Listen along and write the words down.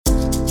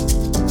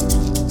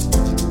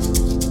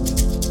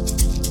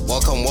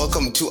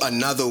welcome to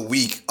another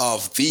week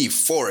of the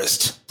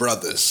Forest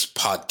Brothers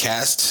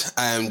podcast.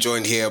 I am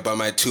joined here by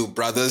my two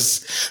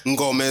brothers,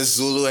 Ngome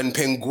Zulu and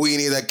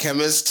Penguini the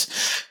chemist.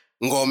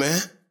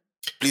 Ngome,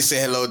 please say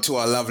hello to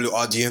our lovely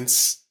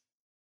audience.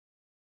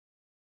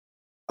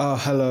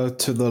 Hello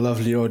to the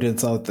lovely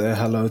audience out there.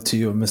 Hello to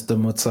you, Mr.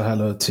 Mutsa.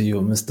 Hello to you,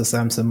 Mr.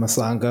 Samson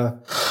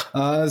Masanga.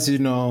 As you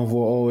know,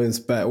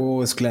 we're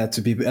always glad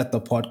to be at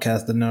the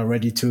podcast and are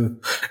ready to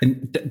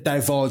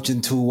divulge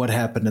into what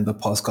happened in the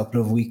past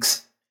couple of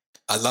weeks.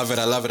 I love it.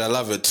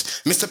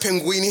 Mr.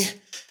 Penguini,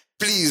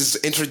 please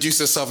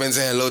introduce yourself and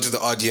say hello to the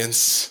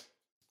audience.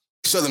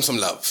 Show them some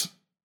love.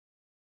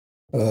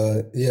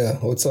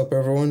 What's up,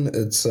 everyone?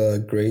 It's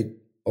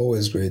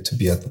always great to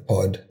be at the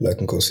pod, like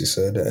Nkosi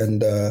said.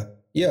 And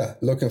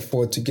looking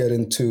forward to get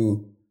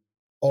into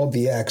all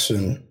the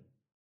action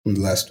from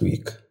last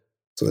week.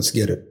 So let's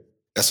get it.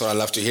 That's what I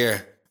love to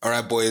hear. All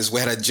right, boys, we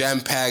had a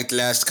jam-packed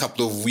last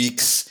couple of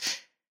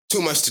weeks.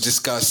 Too much to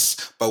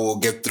discuss, but we'll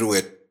get through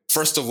it.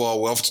 First of all,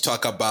 we'll have to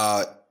talk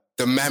about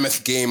the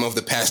mammoth game of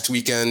the past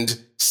weekend,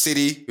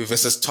 City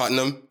versus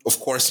Tottenham. Of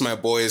course, my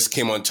boys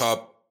came on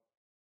top,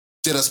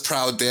 did us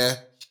proud there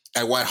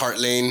at White Hart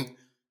Lane.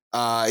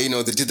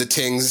 They did the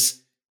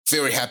things.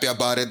 Very happy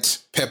about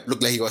it. Pep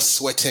looked like he was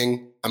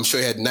sweating. I'm sure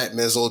he had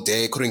nightmares all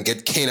day. Couldn't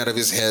get cane out of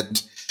his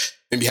head.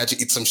 Maybe he had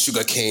to eat some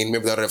sugar cane.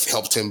 Maybe that would have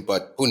helped him,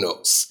 but who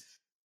knows?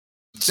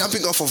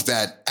 Jumping off of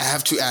that, I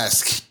have to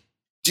ask,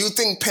 do you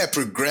think Pep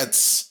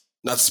regrets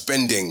not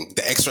spending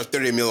the extra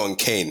 30 mil on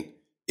Kane?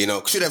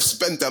 Should have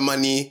spent the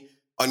money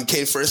on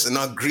Kane first and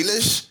not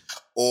Grealish?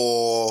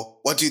 Or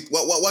what do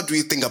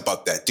you think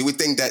about that? Do we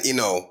think that,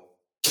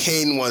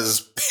 Kane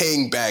was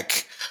paying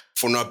back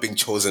for not being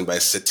chosen by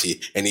City,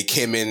 and he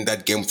came in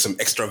that game with some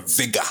extra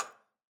vigor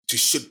to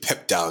shoot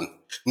Pep down?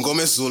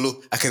 Ngome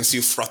Zulu, I can see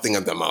you frothing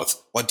at the mouth.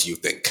 What do you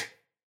think?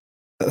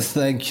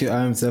 Thank you.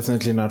 I'm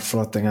definitely not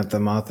frothing at the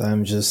mouth.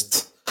 I'm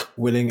just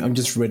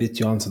ready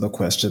to answer the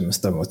question,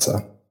 Mr.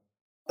 Mutsa.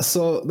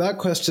 So that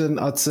question,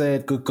 I'd say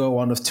it could go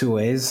one of two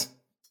ways.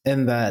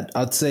 In that,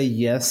 I'd say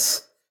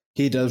yes,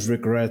 he does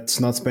regret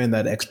not spending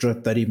that extra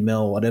 30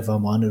 mil, whatever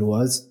amount it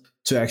was,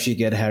 to actually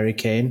get Harry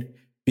Kane.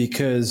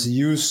 Because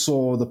you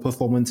saw the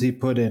performance he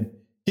put in.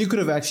 He could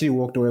have actually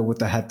walked away with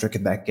the hat-trick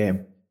in that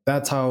game.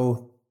 That's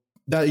how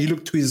he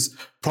looked to his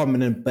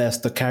prominent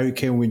best, the Harry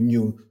Kane we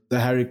knew, the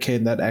Harry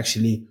Kane that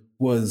actually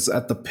was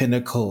at the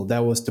pinnacle,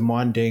 that was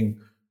demanding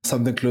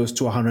something close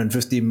to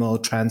 150 mil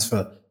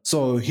transfer.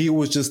 So he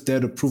was just there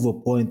to prove a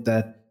point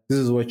that this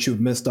is what you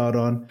missed out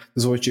on,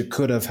 this is what you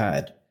could have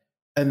had.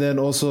 And then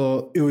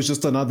also, it was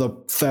just another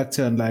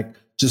factor in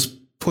just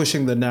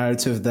pushing the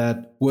narrative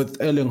that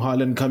with Erling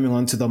Haaland coming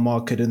onto the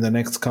market in the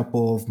next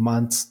couple of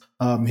months,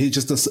 he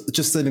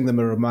just sending them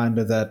a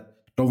reminder that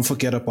don't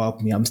forget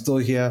about me. I'm still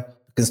here.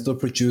 I can still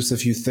produce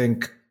if you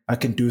think I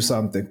can do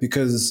something.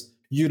 Because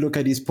you look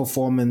at his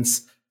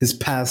performance, his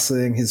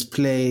passing, his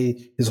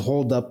play, his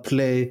hold-up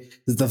play,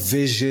 the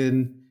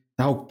vision,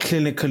 how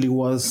clinical he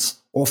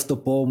was, off the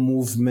ball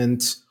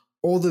movement,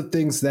 all the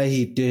things that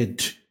he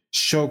did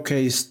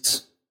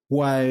showcased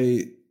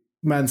why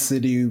Man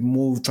City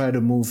tried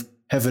to move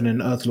heaven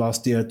and earth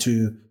last year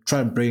to try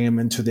and bring him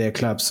into their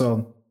club.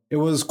 So it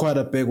was quite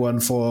a big one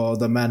for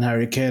the man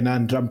Harry Kane,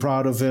 and I'm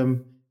proud of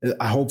him.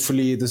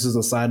 Hopefully this is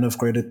a sign of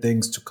greater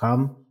things to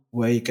come,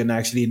 where he can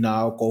actually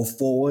now go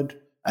forward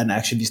and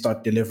actually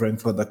start delivering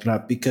for the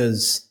club,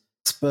 because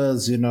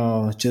Spurs,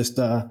 just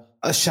a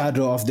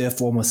shadow of their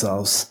former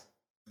selves.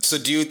 So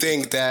do you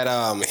think that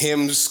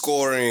him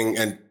scoring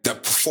and the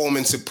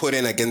performance he put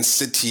in against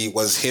City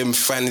was him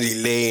finally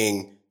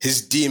laying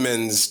his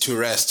demons to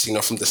rest,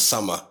 from the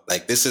summer?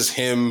 Like, this is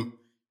him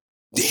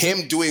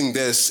doing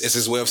this is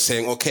his way of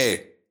saying,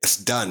 okay, it's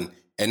done.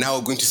 And now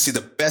we're going to see the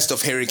best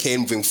of Harry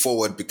Kane moving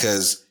forward,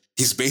 because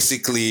he's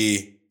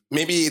basically,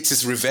 maybe it's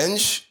his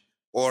revenge,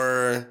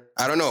 or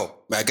I don't know.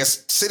 I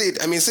guess City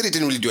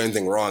didn't really do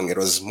anything wrong. It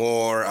was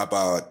more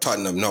about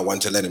Tottenham not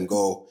wanting to let him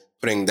go,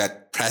 putting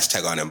that price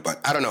tag on him.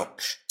 But I don't know.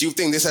 Do you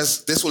think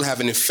this will have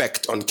an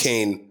effect on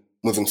Kane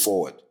moving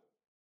forward?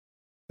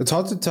 It's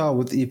hard to tell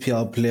with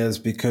EPL players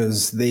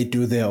because they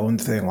do their own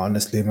thing,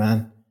 honestly,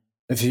 man.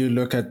 If you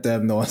look at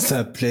them, the ones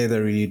that play, they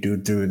really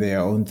do their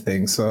own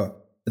thing. So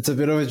it's a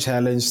bit of a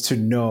challenge to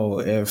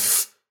know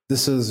if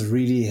this is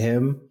really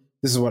him,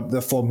 this is what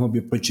the form he'll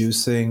be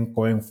producing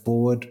going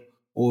forward,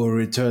 or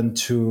return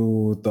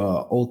to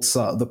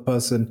the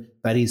person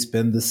that he's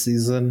been this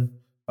season,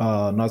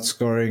 not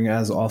scoring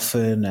as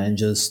often and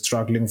just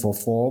struggling for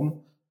form.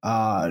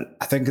 I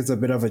think it's a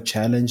bit of a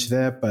challenge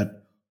there, but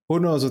who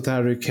knows with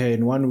Harry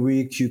Kane? 1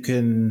 week you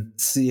can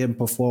see him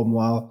perform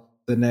well.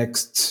 The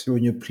next,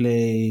 when you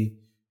play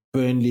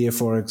Burnley,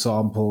 for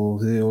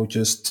example, he'll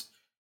just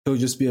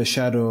be a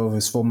shadow of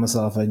his former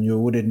self, and you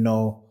wouldn't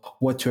know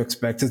what to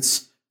expect.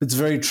 It's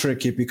very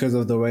tricky because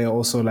of the way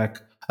also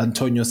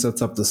Antonio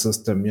sets up the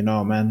system.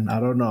 Man, I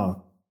don't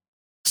know.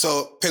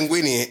 So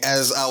Penguini,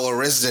 as our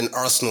resident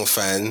Arsenal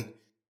fan,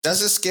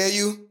 does it scare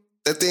you?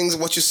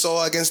 What you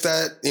saw against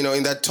that,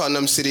 in that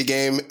Tottenham City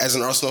game as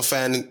an Arsenal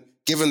fan?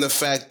 given the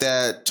fact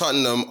that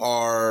Tottenham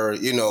are,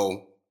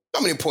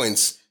 how many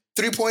points?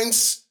 3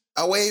 points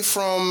away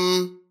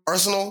from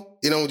Arsenal,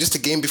 just a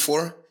game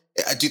before.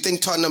 Do you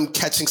think Tottenham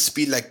catching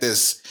speed like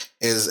this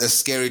is a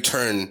scary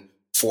turn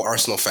for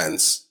Arsenal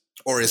fans?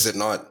 Or is it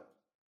not?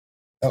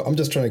 I'm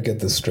just trying to get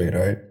this straight,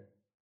 all right?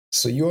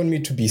 So you want me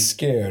to be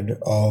scared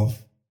of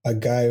a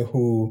guy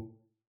who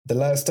the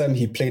last time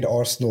he played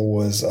Arsenal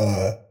was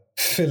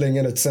filling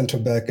in at centre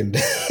back and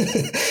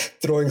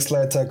throwing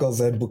slide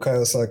tackles at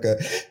Bukayo Saka.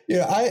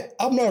 Yeah,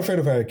 I'm not afraid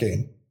of Harry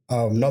Kane.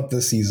 Not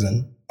this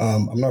season.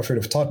 I'm not afraid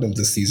of Tottenham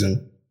this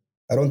season.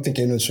 I don't think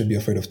anyone should be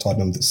afraid of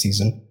Tottenham this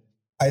season.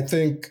 I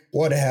think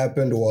what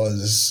happened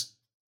was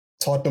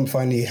Conte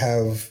finally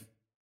has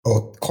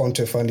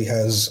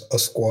a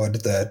squad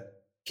that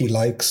he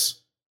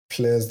likes,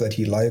 players that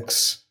he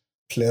likes,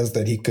 players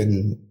that he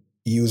can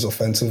use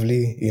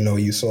offensively.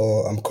 You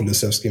saw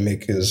Kulusevski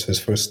make his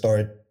first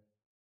start.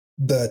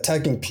 The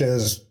attacking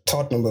players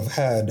Tottenham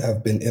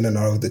have been in and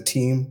out of the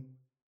team.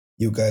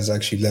 You guys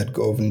actually let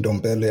go of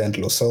Ndombele and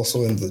Lo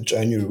Celso in the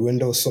January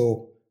window.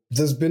 So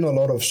there's been a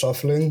lot of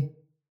shuffling,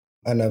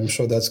 and I'm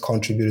sure that's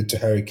contributed to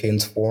Harry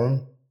Kane's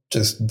form,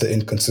 just the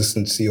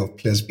inconsistency of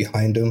players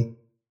behind him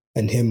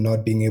and him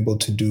not being able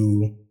to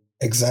do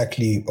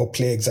exactly or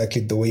play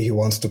exactly the way he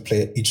wants to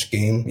play each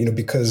game,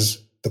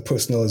 because the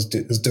personnel is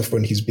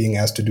different. He's being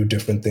asked to do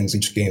different things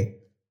each game.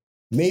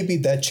 Maybe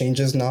that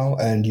changes now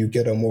and you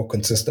get a more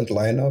consistent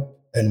lineup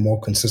and more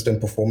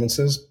consistent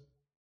performances.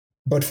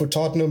 But for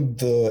Tottenham,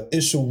 the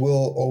issue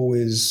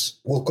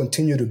will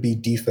continue to be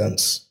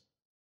defense.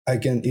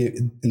 Again,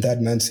 in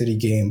that Man City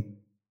game,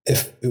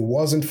 if it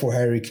wasn't for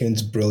Harry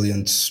Kane's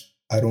brilliance,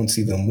 I don't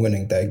see them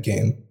winning that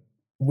game.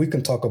 We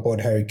can talk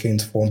about Harry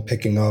Kane's form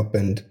picking up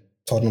and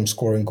Tottenham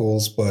scoring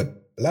goals,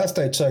 but last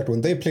I checked,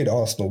 when they played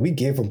Arsenal, we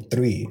gave them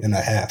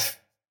 3.5.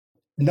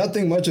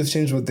 Nothing much has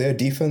changed with their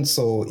defense,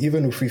 so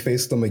even if we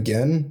face them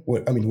again,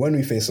 when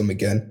we face them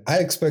again, I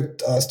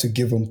expect us to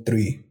give them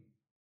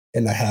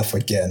 3.5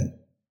 again.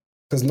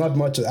 Because not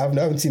much, I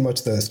haven't seen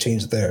much that has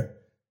changed there.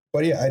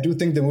 But yeah, I do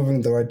think they're moving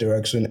in the right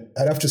direction.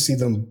 I'd have to see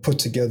them put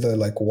together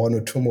like 1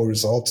 or 2 more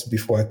results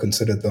before I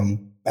consider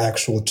them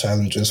actual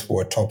challenges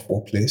for a top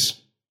 4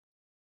 place.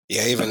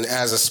 Yeah, even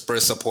as a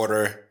Spurs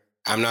supporter,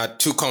 I'm not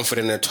too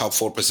confident in a top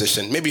 4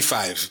 position. Maybe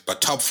 5,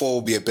 but top 4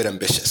 will be a bit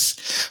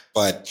ambitious.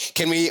 But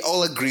can we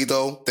all agree,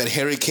 though, that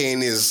Harry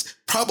Kane is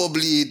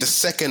probably the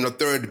 2nd or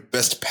 3rd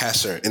best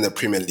passer in the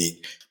Premier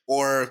League?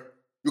 Or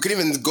you could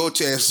even go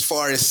to as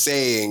far as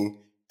saying,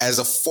 as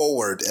a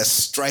forward, as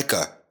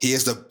striker, he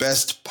is the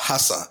best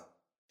passer.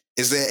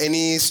 Is there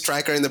any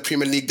striker in the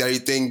Premier League that you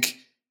think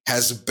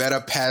has better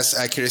pass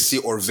accuracy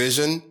or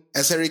vision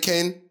as Harry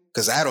Kane?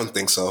 Because I don't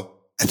think so.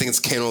 I think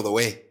it's Kane all the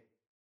way.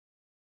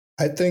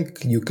 I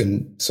think you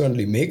can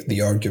certainly make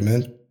the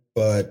argument,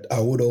 but I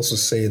would also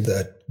say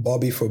that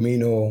Bobby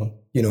Firmino,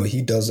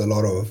 he does a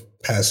lot of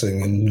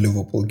passing in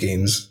Liverpool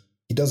games.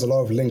 He does a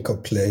lot of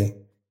link-up play.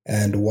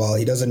 And while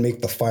he doesn't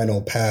make the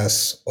final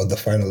pass or the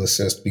final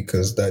assist,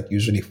 because that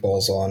usually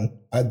falls on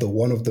either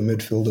one of the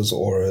midfielders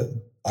or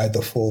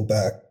either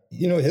fullback,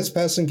 his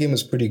passing game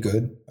is pretty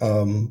good.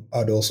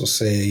 I'd also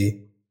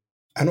say,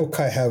 I know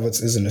Kai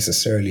Havertz isn't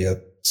necessarily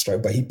a striker,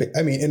 but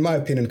in my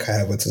opinion, Kai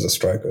Havertz is a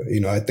striker.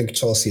 I think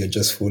Chelsea are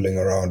just fooling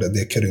around and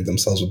they're kidding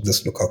themselves with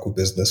this Lukaku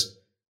business.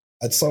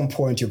 At some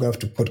point, you're going to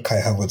have to put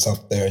Kai Havertz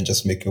up there and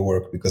just make it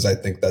work, because I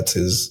think that's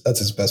his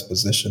best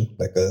position,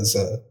 like as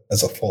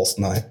a false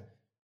 9.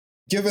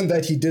 Given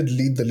that he did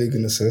lead the league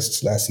in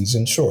assists last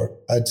season, sure,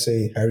 I'd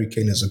say Harry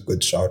Kane is a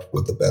good shout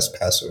for the best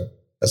passer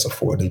as a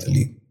forward in the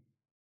league.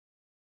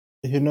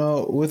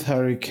 With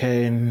Harry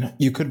Kane,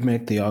 you could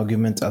make the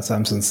argument, as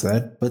Samson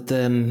said, but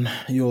then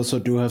you also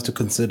do have to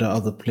consider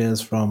other players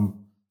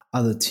from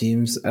other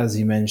teams. As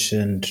he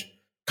mentioned,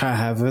 Kai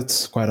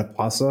Havertz, quite a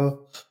passer,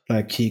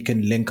 like he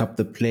can link up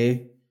the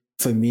play.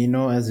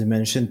 Firmino, as he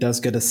mentioned, does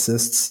get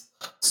assists.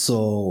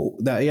 So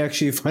that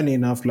actually, funny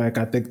enough, I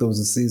think there was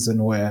a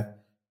season where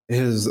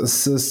his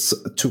assists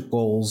to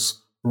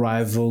goals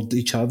rivaled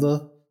each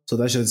other. So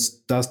that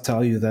just does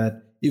tell you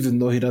that even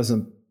though he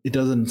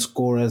doesn't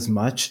score as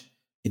much,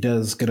 he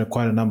does get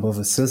quite a number of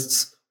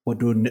assists. What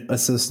do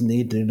assists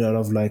need? A lot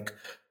of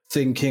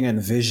thinking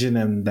and vision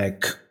and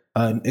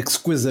an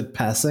exquisite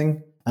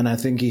passing. And I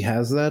think he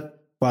has that.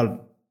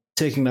 But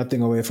taking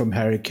nothing away from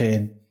Harry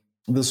Kane,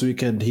 this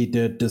weekend he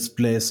did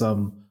display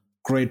some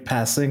great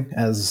passing,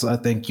 as I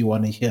think you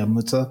want to hear,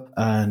 Muta.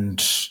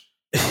 And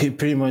he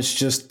pretty much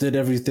just did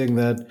everything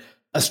that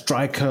a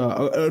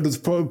striker, it was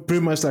pretty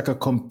much like a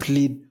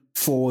complete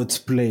forwards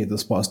play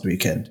this past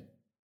weekend.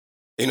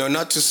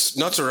 Not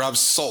to rub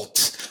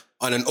salt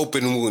on an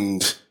open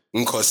wound,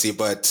 Nkosi,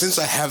 but since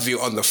I have you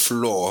on the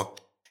floor,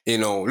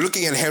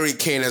 looking at Harry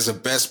Kane as the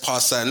best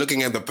passer and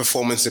looking at the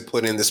performance he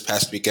put in this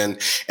past weekend,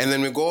 and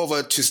then we go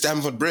over to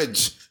Stamford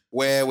Bridge,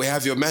 where we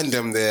have your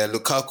mandem there,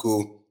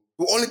 Lukaku,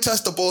 who only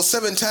touched the ball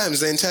 7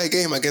 times the entire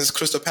game against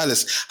Crystal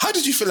Palace. How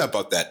did you feel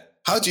about that?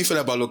 How do you feel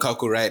about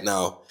Lukaku right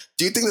now?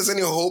 Do you think there's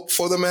any hope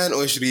for the man,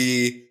 or should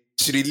he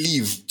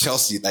leave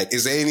Chelsea?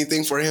 Is there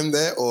anything for him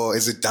there, or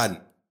is it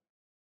done?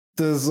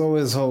 There's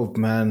always hope,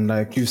 man.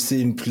 Like, you've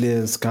seen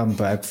players come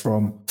back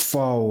from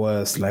far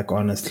worse, like,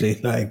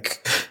 honestly.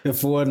 Like,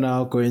 if we're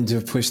now going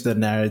to push the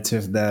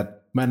narrative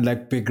that, man,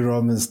 like, Big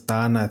Rom is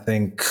done, I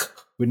think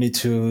we need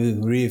to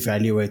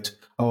reevaluate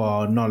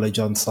our knowledge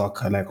on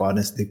soccer, like,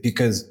 honestly,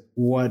 because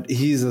what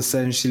he's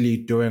essentially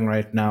doing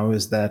right now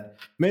is that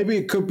maybe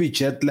it could be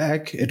jet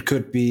lag, it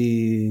could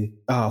be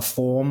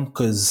form,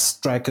 because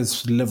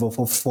strikers live off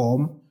of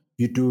form.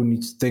 You do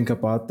need to think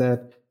about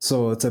that.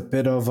 So it's a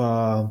bit of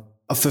a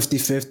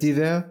 50-50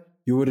 there.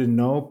 You wouldn't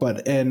know.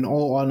 But in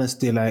all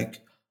honesty, like,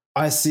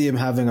 I see him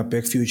having a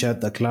big future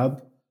at the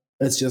club.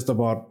 It's just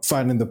about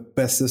finding the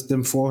best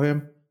system for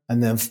him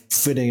and then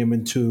fitting him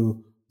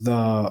into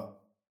the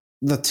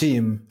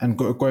team and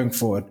going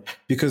forward.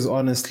 Because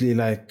honestly,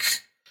 like,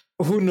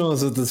 who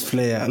knows with this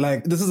player?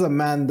 Like, this is a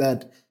man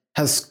that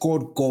has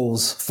scored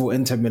goals for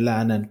Inter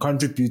Milan and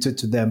contributed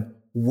to them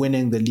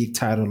winning the league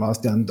title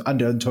last year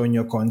under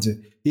Antonio Conte.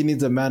 He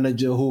needs a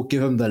manager who will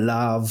give him the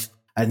love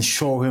and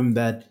show him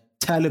that,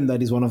 tell him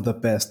that he's one of the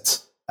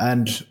best.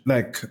 And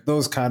like,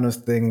 those kind of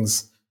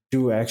things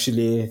do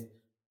actually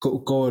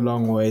go a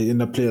long way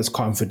in a player's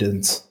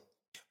confidence.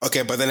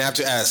 Okay, but then I have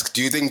to ask,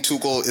 do you think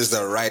Tuchel is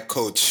the right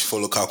coach for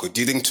Lukaku?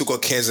 Do you think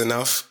Tuchel cares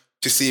enough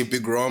to see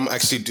Big Rom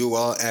actually do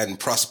well and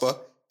prosper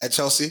at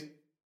Chelsea?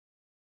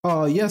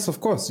 Yes,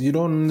 of course. You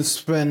don't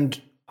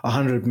spend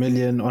 100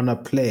 million on a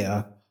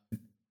player.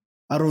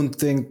 I don't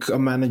think a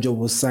manager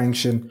will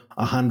sanction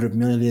 100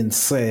 million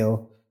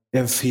sale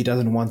if he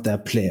doesn't want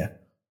that player,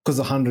 because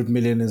 100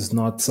 million is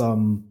not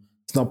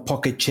it's not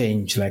pocket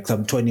change like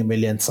some 20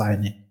 million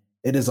signing.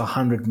 It is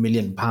 100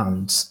 million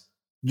pounds.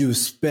 You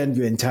spend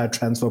your entire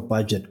transfer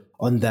budget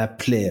on that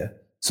player.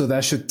 So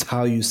that should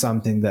tell you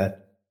something,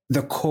 that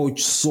the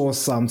coach saw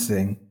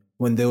something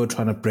when they were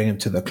trying to bring him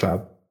to the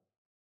club.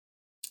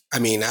 I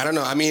mean, I don't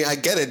know. I mean, I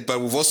get it,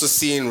 but we've also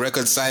seen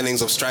record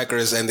signings of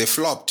strikers and they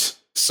flopped.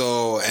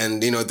 So,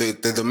 and,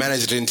 the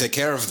manager didn't take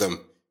care of them.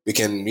 We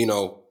can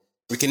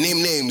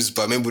name names,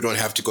 but maybe we don't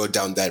have to go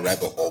down that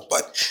rabbit hole.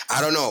 But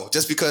I don't know.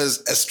 Just because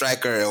a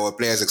striker or a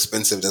player is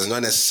expensive does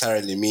not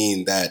necessarily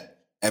mean that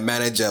a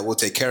manager will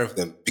take care of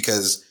them.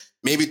 Because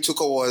maybe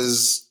Tuchel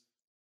was,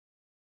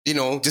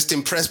 just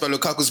impressed by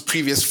Lukaku's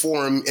previous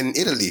form in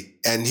Italy.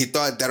 And he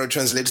thought that would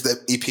translate to the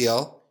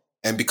EPL.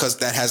 And because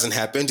that hasn't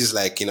happened, he's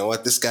like, you know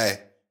what, this guy,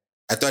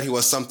 I thought he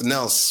was something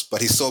else, but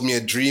he sold me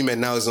a dream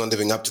and now he's not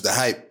living up to the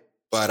hype.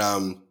 But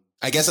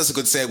I guess that's a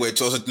good segue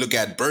to also look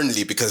at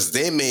Burnley, because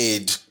they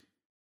made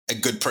a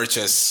good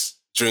purchase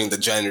during the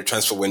January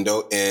transfer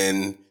window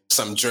in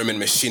some German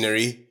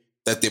machinery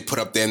that they put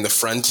up there in the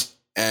front.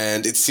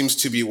 And it seems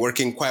to be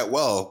working quite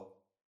well.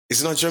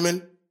 Is it not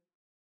German?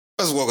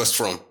 Where's Wargos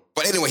from?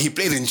 But anyway, he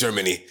played in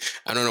Germany.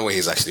 I don't know where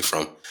he's actually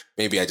from.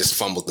 Maybe I just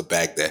fumbled the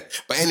bag there.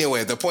 But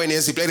anyway, the point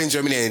is he played in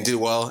Germany and did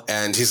well.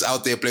 And he's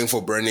out there playing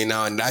for Burnley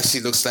now. And it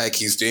actually looks like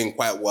he's doing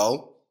quite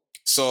well.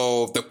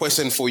 So the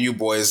question for you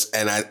boys,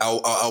 and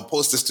I'll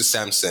post this to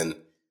Samson.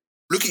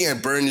 Looking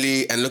at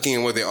Burnley and looking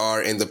at where they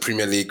are in the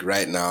Premier League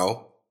right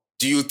now,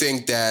 do you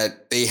think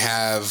that they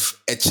have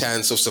a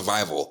chance of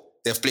survival?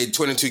 They've played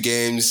 22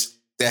 games.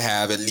 They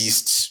have at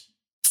least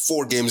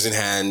 4 games in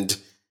hand.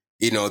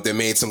 They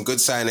made some good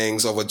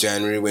signings over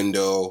January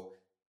window.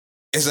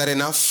 Is that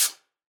enough?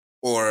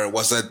 Or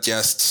was that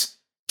just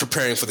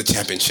preparing for the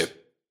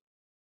championship?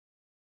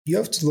 You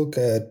have to look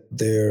at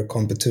their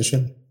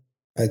competition,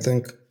 I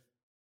think.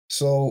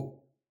 So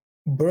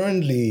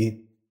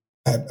Burnley,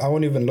 I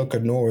won't even look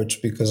at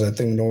Norwich because I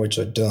think Norwich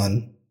are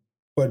done.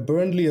 But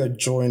Burnley are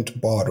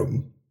joint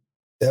bottom.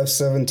 They have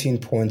 17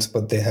 points,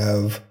 but they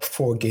have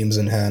 4 games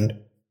in hand.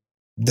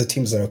 The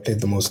teams that have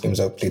played the most games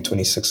have played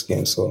 26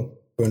 games, so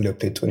Burnley have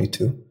played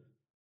 22.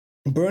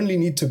 Burnley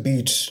need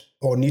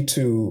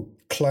to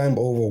climb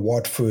over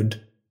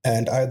Watford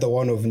and either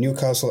one of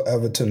Newcastle,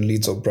 Everton,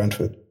 Leeds, or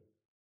Brentford.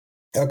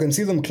 I can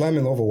see them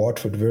climbing over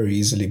Watford very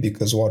easily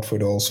because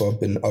Watford also have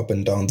been up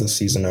and down this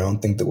season. I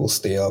don't think they will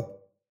stay up.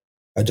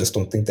 I just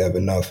don't think they have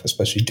enough,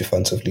 especially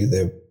defensively.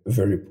 They're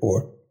very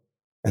poor.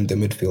 And the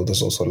midfield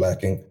is also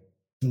lacking.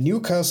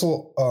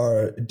 Newcastle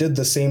did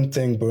the same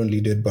thing Burnley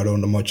did, but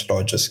on a much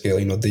larger scale.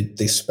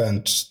 They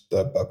spent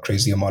a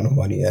crazy amount of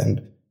money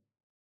and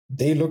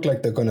they look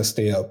like they're going to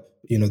stay up.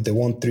 They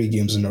won 3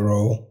 games in a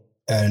row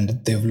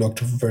and they've looked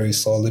very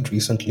solid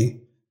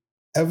recently.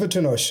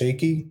 Everton are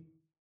shaky,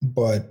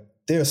 but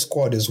their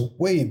squad is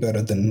way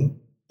better than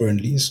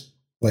Burnley's.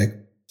 Like,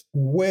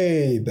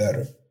 way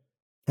better.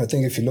 I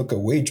think if you look at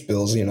wage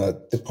bills,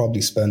 they're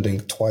probably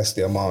spending twice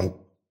the amount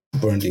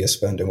Burnley is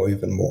spending or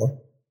even more.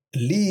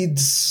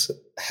 Leeds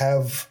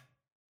have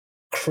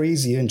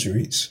crazy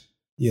injuries,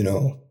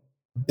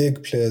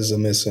 Big players are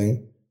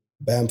missing.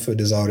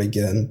 Bamford is out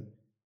again.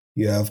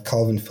 You have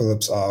Calvin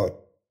Phillips out.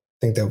 I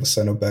think they have a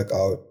centre back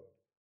out.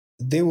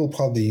 They will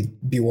probably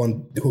be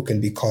one who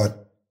can be caught.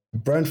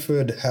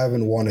 Brentford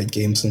haven't won a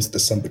game since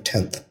December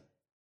 10th.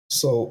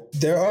 So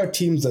there are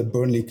teams that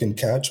Burnley can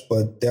catch,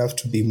 but they have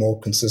to be more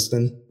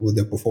consistent with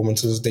their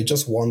performances. They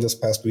just won this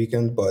past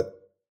weekend, but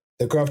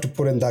they're going to have to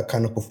put in that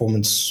kind of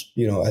performance,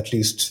 at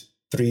least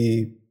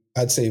 3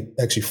 I'd say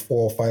actually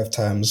 4 or 5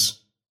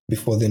 times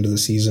before the end of the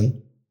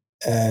season.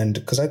 And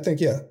because I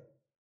think, yeah,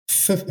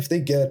 if they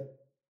get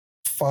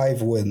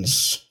 5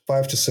 wins,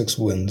 5 to 6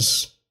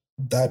 wins,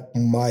 that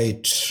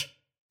might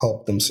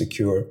help them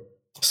secure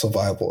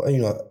survival.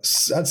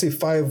 I'd say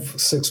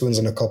 5, 6 wins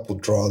and a couple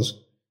draws,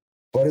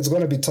 but it's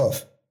going to be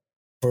tough.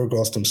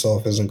 Berghost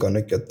himself isn't going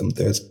to get them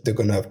there. They're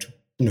going to have to,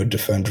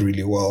 defend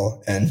really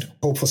well and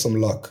hope for some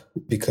luck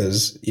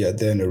because, yeah,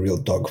 they're in a real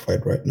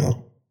dogfight right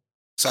now.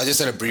 So I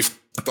just had a brief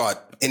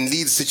thought. In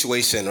Leeds'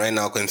 situation right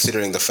now,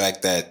 considering the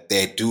fact that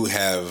they do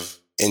have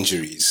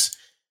injuries,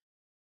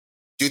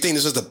 do you think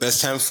this was the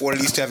best time for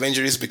Leeds to have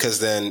injuries? Because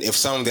then if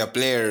some of their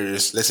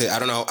players, let's say, I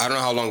don't know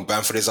how long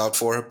Bamford is out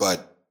for,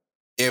 but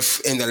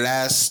if in the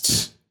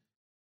last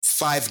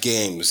 5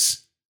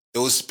 games,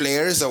 those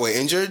players that were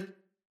injured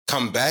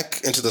come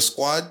back into the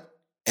squad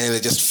and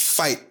they just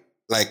fight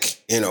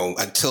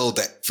until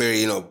that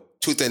very,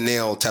 tooth and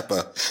nail type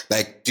of,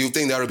 do you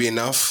think that would be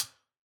enough?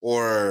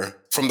 Or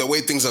from the way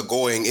things are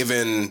going,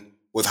 even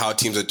with how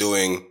teams are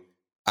doing,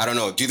 I don't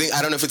know.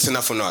 I don't know if it's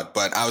enough or not,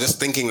 but I was just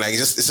thinking,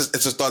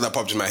 it's a thought that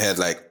popped in my head.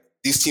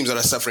 These teams that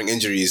are suffering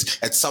injuries,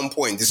 at some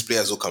point, these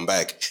players will come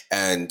back.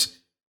 And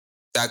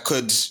that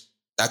could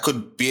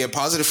be a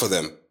positive for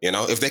them.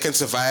 If they can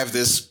survive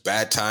this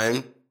bad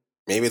time,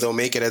 maybe they'll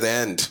make it at the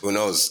end. Who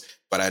knows?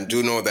 But I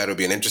do know that it'll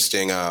be an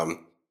interesting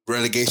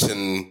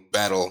relegation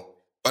battle.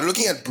 But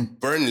looking at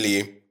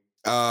Burnley,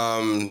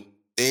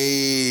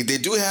 they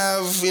do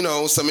have,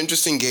 some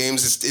interesting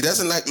games. It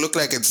doesn't look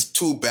like it's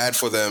too bad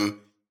for them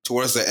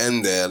towards the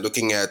end there.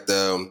 Looking at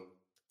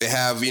they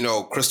have,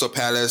 Crystal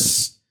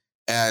Palace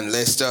and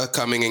Leicester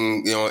coming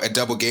in, a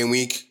double game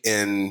week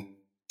in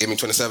Gaming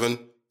 27.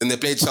 Then they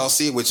play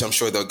Chelsea, which I'm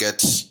sure they'll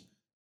get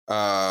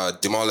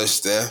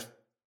demolished there.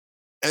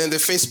 And then they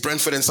face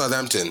Brentford and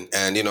Southampton.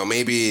 And,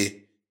 maybe...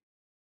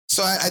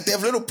 So they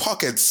have little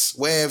pockets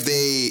where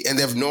they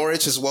have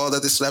Norwich as well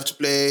that they still have to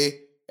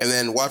play. And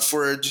then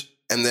Watford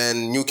and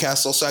then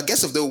Newcastle. So I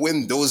guess if they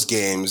win those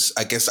games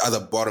against other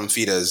bottom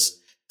feeders,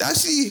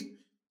 actually,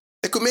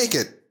 they could make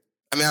it.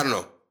 I mean, I don't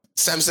know.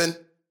 Samson,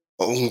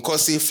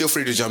 Nkosi, feel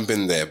free to jump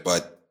in there.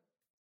 But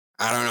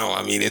I don't know.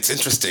 I mean, it's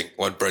interesting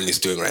what Burnley's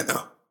doing right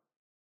now.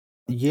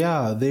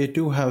 Yeah, they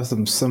do have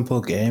some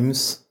simple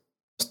games,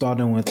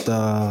 starting with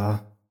the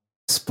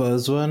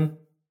Spurs one.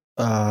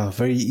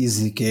 Very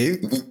easy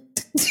game.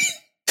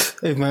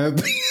 In my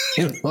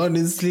opinion,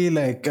 honestly,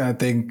 I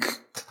think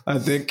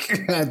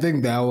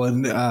that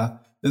one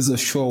is a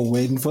sure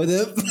win for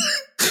them.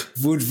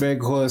 Wout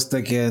Weghorst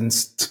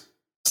against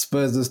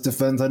Spurs'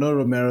 defense. I know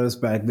Romero's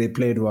back. They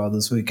played well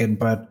this weekend,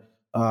 but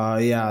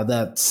yeah,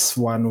 that's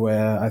one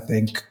where I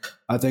think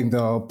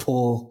they'll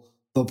pull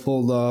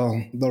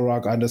the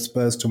rug under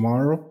Spurs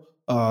tomorrow.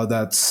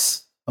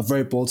 That's a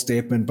very bold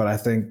statement, but I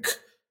think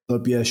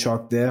there'll be a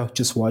shock there.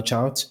 Just watch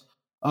out.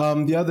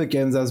 The other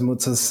games, as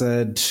Mutsa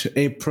said,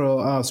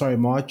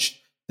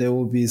 March, there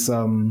will be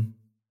some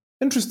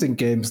interesting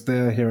games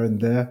there, here and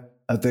there.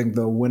 I think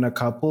they'll win a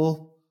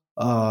couple,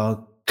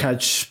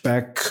 catch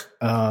back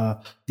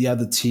the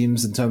other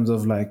teams in terms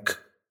of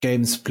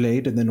games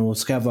played, and then we'll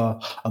have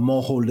a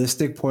more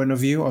holistic point of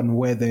view on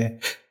where they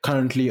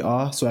currently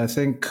are. So I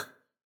think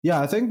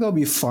they'll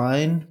be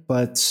fine,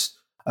 but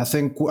I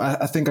think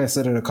I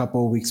said it a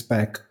couple of weeks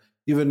back.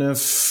 Even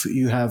if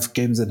you have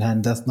games in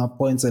hand, that's not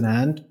points in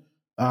hand.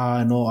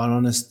 In all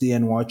honesty,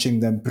 and watching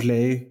them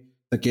play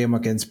the game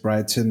against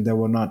Brighton, they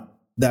were not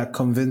that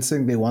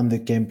convincing. They won the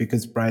game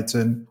because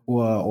Brighton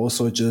were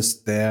also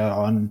just there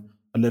on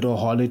a little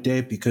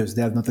holiday because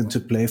they have nothing to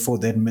play for.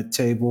 They're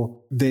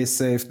mid-table. They're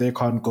safe. They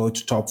can't go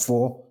to top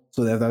 4,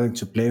 so they have nothing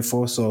to play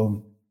for.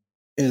 So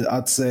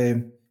I'd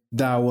say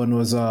that one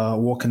was a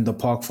walk in the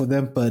park for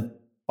them. But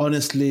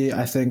honestly,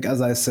 I think, as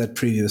I said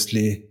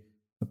previously,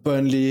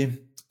 Burnley,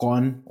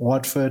 gone.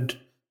 Watford,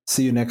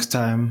 see you next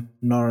time.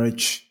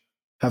 Norwich,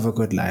 have a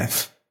good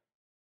life.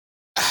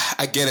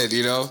 I get it,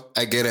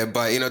 I get it.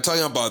 But,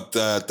 talking about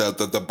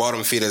the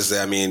bottom feeders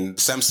there, I mean,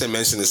 Samson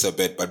mentioned this a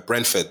bit, but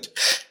Brentford,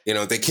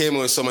 they came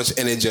with so much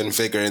energy and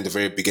vigor in the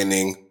very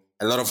beginning.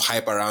 A lot of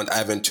hype around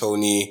Ivan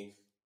Toney.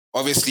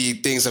 Obviously,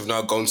 things have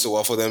not gone so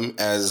well for them.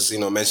 As,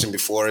 mentioned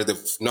before,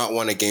 they've not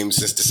won a game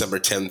since December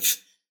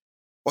 10th.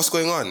 What's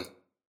going on?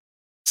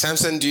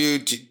 Samson,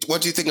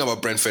 what do you think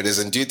about Brentford?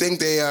 And do you think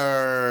they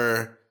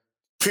are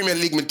Premier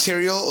League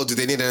material, or do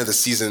they need another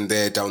season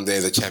down there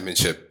in the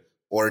Championship?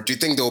 Or do you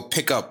think they'll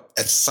pick up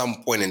at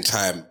some point in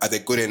time? Are they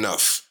good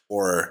enough?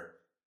 Or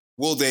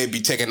will they be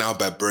taken out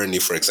by Burnley,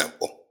 for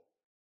example?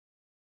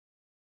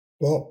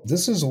 Well,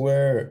 this is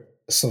where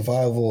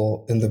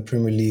survival in the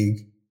Premier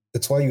League,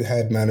 it's why you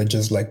had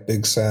managers like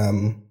Big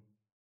Sam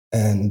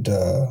and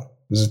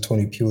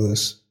Tony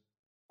Pulis,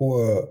 who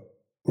were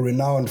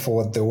renowned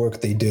for the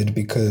work they did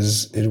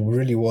because it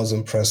really was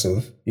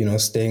impressive,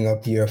 staying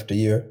up year after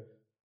year.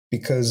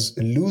 Because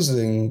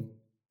losing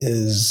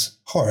is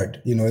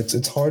hard.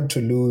 It's hard to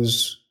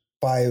lose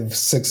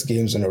 5-6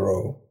 games in a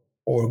row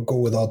or go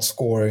without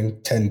scoring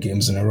 10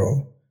 games in a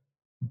row.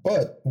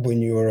 But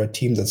when you're a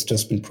team that's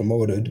just been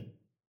promoted,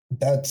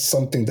 that's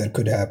something that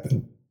could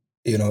happen.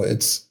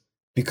 It's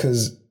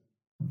because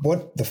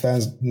what the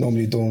fans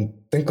normally don't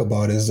think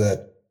about is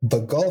that the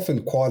gulf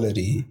in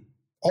quality,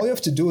 all you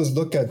have to do is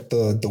look at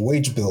the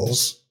wage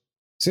bills.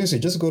 Seriously,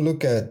 just go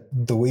look at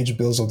the wage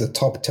bills of the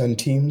top 10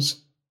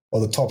 teams or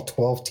the top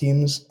 12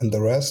 teams and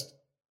the rest.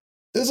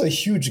 There's a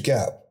huge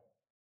gap.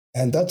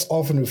 And that's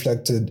often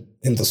reflected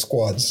in the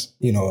squads,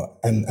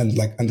 and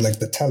like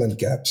the talent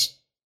gaps.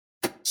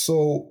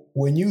 So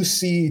when you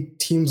see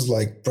teams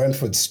like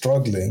Brentford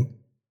struggling,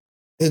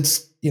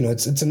 it's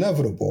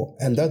inevitable.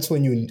 And that's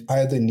when you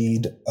either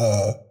need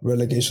a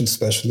relegation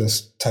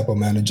specialist type of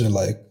manager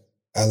like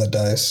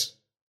Allardyce,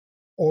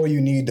 or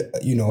you need,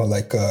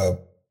 like a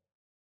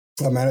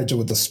manager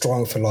with a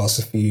strong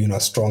philosophy, a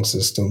strong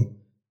system,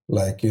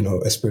 like,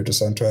 Espirito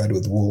Santo had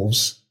with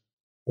Wolves,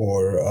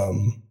 or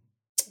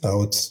I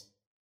would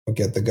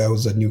forget the guy who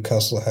was at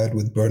Newcastle had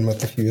with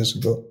Bournemouth a few years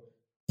ago.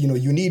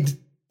 You need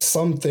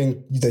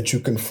something that you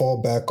can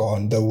fall back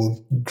on that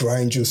will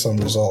grind you some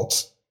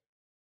results.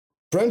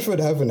 Brentford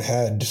haven't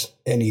had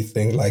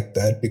anything like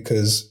that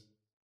because,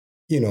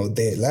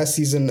 they last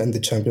season and the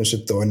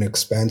championship, they were an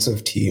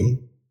expansive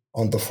team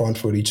on the front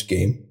foot each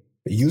game.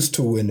 They're used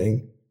to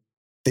winning.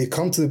 They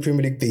come to the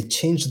Premier League, they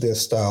change their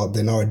style.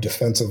 They're now a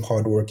defensive,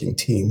 hardworking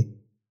team.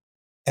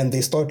 And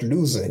they start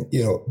losing.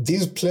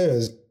 These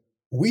players,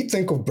 we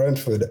think of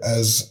Brentford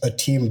as a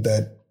team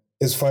that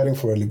is fighting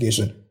for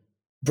relegation.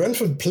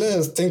 Brentford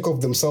players think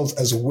of themselves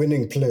as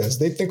winning players.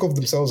 They think of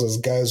themselves as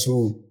guys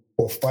who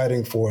were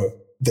fighting for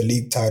the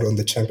league title and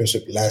the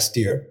championship last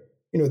year.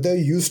 They're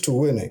used to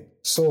winning.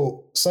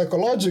 So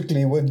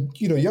psychologically, when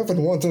you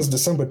haven't won since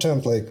December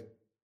 10th, like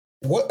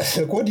what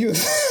do you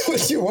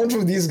what do you want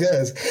from these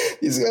guys?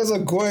 These guys are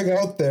going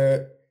out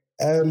there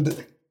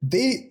and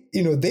they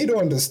don't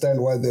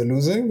understand why they're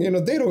losing.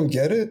 They don't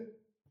get it.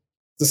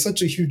 There's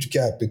such a huge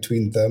gap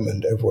between them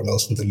and everyone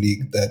else in the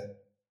league that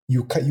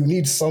you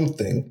need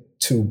something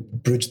to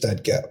bridge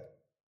that gap.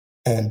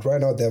 And right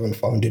now they haven't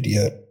found it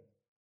yet.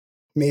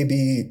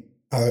 Maybe,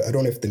 I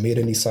don't know if they made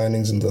any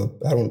signings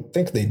I don't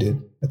think they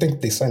did. I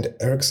think they signed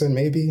Ericsson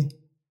maybe,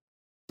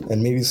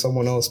 and maybe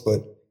someone else,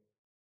 but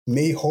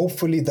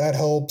hopefully that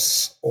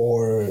helps,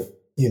 or,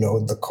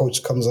 the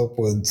coach comes up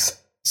with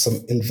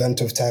some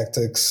inventive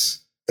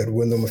tactics that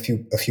win them a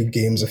few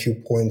games, a few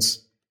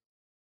points.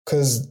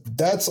 Because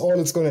that's all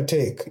it's going to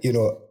take,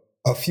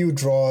 a few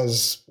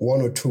draws,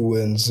 1 or 2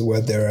 wins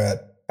where they're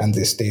at, and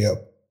they stay up.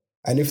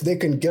 And if they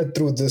can get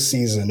through this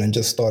season and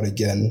just start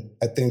again,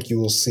 I think you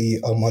will see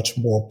a much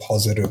more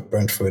positive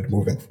Brentford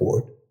moving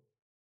forward.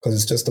 Because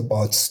it's just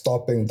about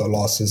stopping the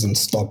losses and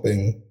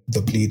stopping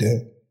the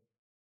bleeding.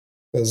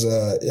 Because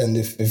and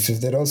if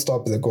they don't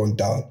stop, they're going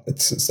down.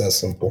 It's that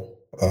simple.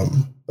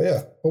 But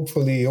yeah,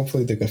 hopefully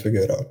they can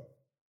figure it out.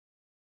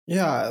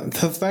 Yeah,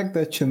 the fact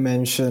that you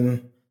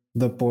mention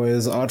the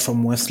boys out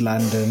from West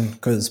London,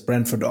 because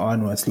Brentford are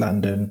in West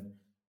London,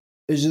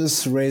 it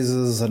just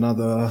raises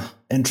another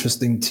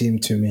interesting team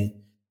to me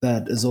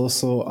that is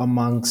also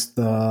amongst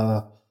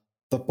the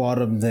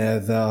bottom there,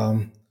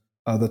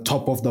 the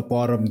top of the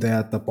bottom there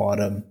at the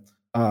bottom.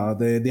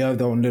 They have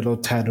their own little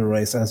title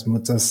race, as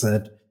Mutta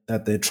said,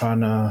 that they're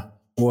trying to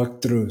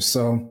work through.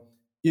 So,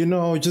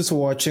 just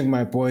watching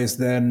my boys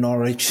there in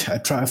Norwich, I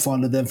try to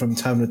follow them from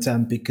time to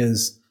time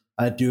because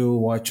I do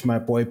watch my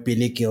boy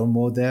Billy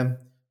Gilmore there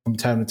from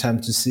time to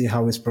time to see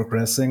how he's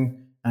progressing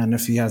and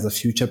if he has a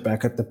future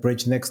back at the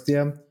Bridge next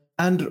year.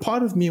 And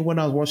part of me, when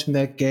I was watching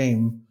that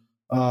game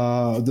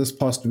this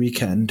past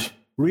weekend,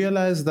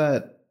 realized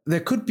that there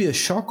could be a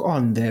shock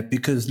on there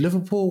because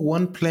Liverpool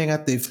weren't playing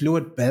at their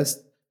fluid best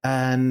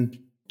and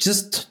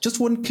just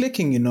weren't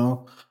clicking,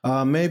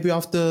 Maybe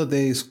after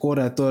they scored,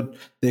 I thought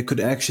they could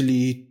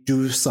actually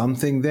do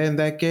something there in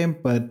that game,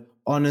 but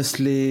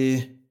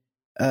honestly,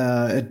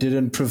 it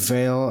didn't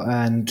prevail.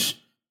 And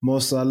Mo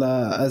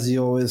Salah, as he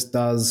always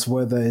does,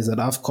 whether he's at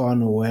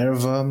AFCON or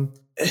wherever,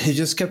 he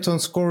just kept on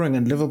scoring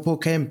and Liverpool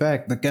came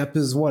back. The gap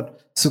is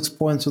 6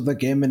 points with the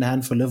game in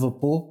hand for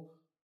Liverpool.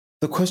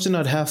 The question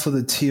I'd have for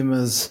the team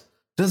is,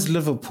 does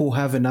Liverpool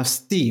have enough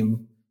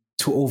steam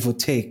to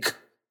overtake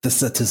the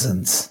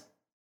Citizens?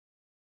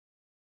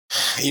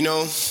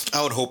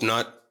 I would hope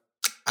not.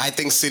 I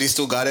think City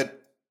still got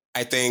it.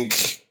 I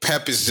think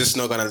Pep is just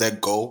not going to let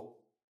go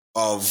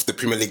of the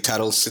Premier League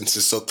title since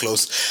it's so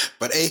close.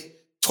 But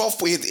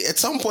 12 at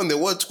some point they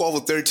were 12 or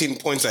 13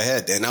 points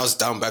ahead and now it's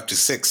down back to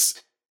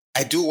 6.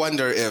 I do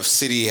wonder if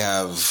City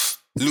have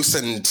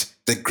loosened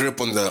the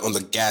grip on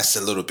the gas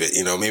a little bit.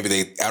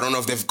 Maybe I don't know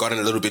if they've gotten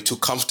a little bit too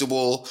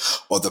comfortable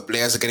or the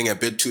players are getting a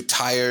bit too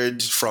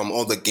tired from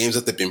all the games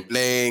that they've been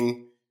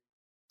playing.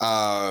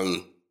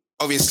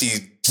 Obviously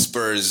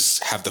Spurs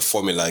have the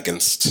formula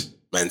against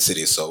Man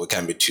City, so we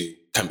can't be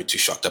too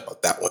shocked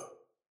about that one.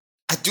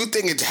 I do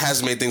think it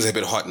has made things a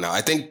bit hot now.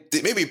 I think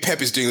maybe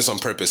Pep is doing this on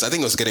purpose. I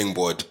think he was getting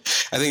bored.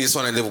 I think he just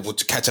wanted Liverpool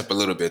to catch up a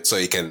little bit so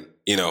he can,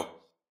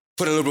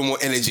 put a little bit more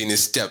energy in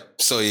his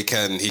step so he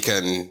can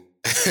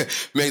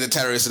make the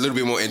terrorists a little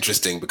bit more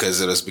interesting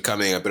because it was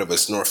becoming a bit of a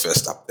snore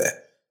fest up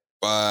there.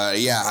 But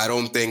yeah, I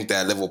don't think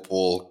that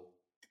Liverpool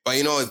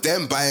But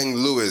them buying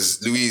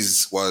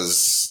Luis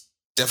was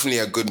definitely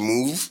a good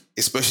move,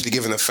 especially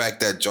given the fact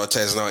that Jota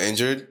is now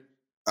injured,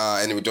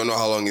 and we don't know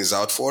how long he's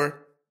out for.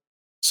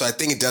 So I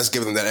think it does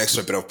give them that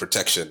extra bit of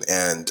protection,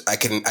 and I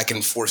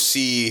can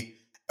foresee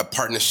a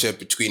partnership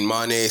between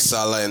Mane,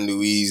 Salah, and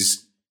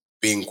Luis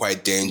being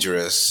quite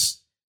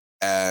dangerous.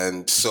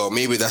 And so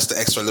maybe that's the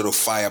extra little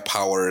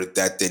firepower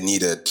that they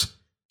needed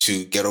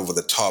to get over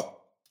the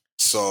top.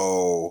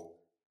 So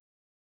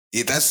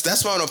yeah,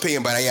 that's my own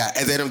opinion. But yeah,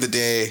 at the end of the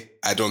day,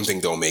 I don't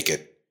think they'll make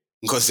it.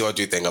 Nkosi, what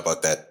do you think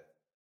about that?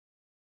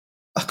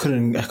 I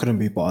couldn't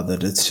be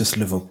bothered. It's just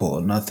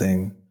Liverpool.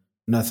 Nothing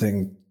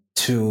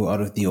too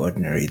out of the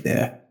ordinary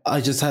there.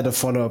 I just had a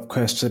follow-up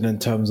question in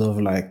terms of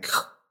like,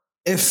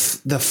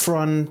 if the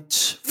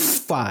front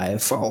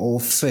five are all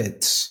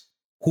fit,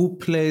 who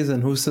plays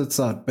and who sits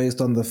out based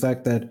on the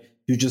fact that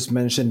you just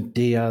mentioned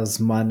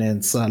Diaz, Mane,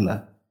 and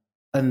Salah,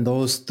 and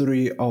those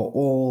three are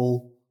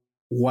all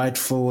wide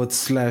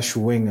forwards /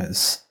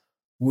 wingers?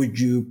 Would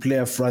you play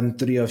a front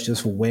three of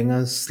just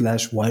wingers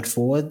 / wide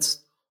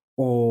forwards?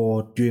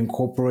 Or do you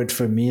incorporate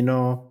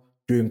Firmino?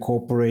 Do you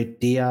incorporate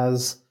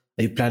Diaz?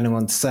 Are you planning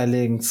on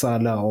selling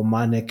Salah or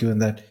Mane, given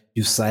that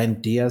you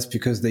signed Diaz?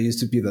 Because there used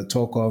to be the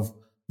talk of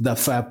the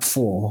Fab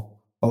Four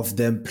of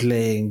them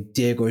playing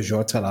Diego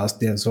Jota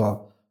last year as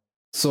well.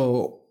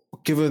 So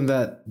given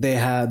that they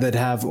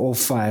have all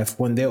five,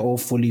 when they're all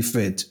fully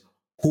fit,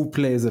 who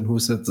plays and who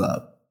sits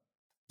out?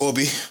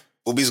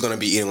 Bobby's gonna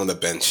be in on the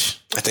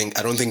bench. I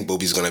don't think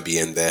Bobby's gonna be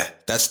in there.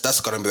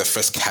 That's gonna be the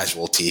first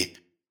casualty.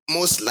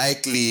 Most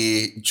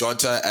likely,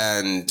 Jota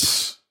and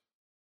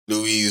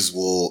Luis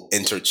will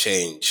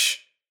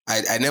interchange.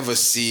 I never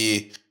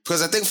see,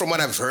 because I think from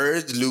what I've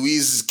heard,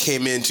 Luis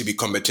came in to be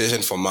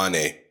competition for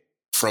Mane.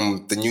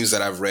 From the news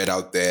that I've read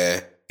out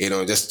there,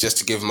 just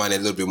to give Mane a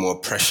little bit more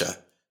pressure,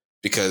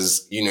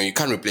 because you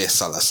can't replace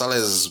Salah. Salah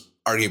is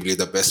arguably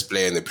the best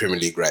player in the Premier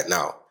League right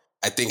now.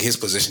 I think his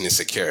position is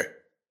secure.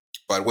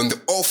 But when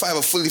all five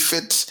are fully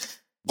fit,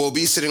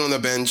 Bobby's sitting on the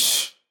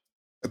bench,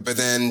 but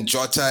then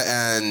Jota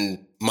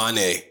and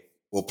Mane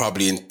will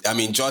probably,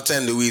 Jota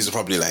and Luis will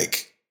probably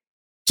like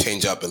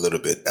change up a little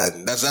bit.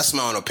 And that's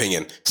my own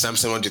opinion.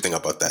 Samson, what do you think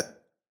about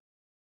that?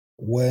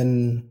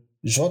 When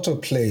Jota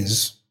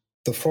plays,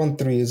 the front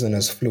three isn't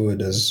as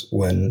fluid as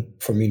when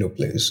Firmino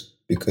plays,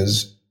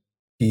 because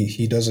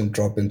he doesn't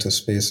drop into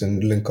space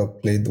and link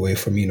up play the way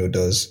Firmino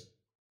does,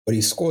 but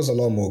he scores a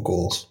lot more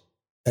goals.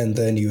 And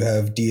then you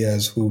have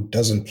Diaz, who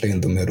doesn't play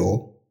in the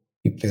middle.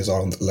 He plays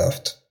out on the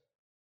left.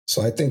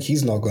 So I think I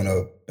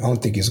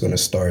don't think he's going to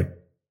start.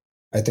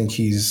 I think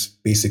he's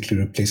basically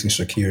replacing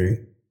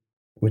Shaqiri,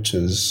 which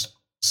is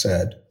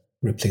sad,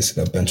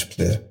 replacing a bench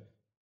player.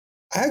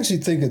 I actually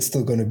think it's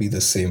still going to be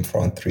the same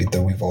front three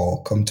that we've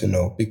all come to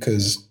know,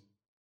 because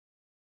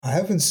I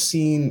haven't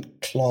seen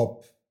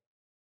Klopp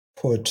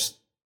put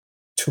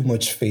too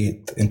much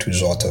faith into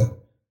Jota.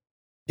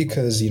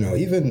 Because,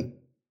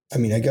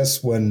 I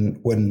guess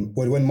when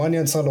Mane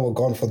and Salah were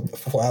gone for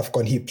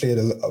AFCON, he played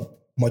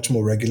much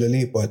more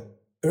regularly. But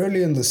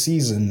early in the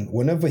season,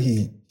 whenever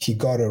he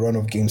got a run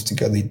of games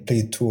together, he'd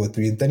play 2 or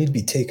 3, then he'd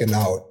be taken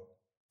out,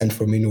 and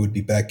Firmino would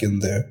be back in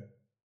there.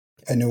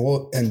 And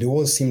it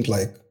always seemed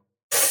like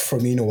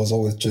Firmino was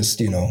always just,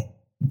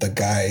 the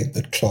guy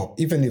that Klopp,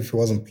 even if he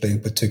wasn't playing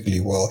particularly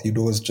well, he'd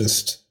always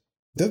just...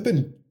 There have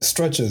been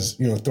stretches,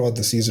 throughout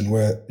the season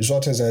where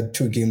Jota's had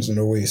 2 games in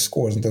a row he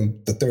scores, and then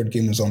the 3rd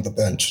game is on the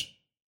bench.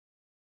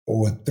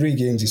 Or 3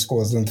 games he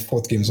scores, then the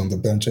 4th game is on the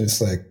bench. And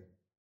it's like,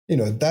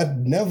 that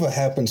never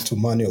happens to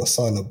Mane or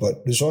Salah,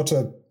 but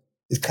Jota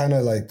is kind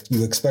of like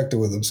you expect it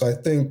with him. So I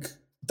think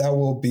that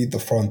will be the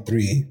front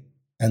three.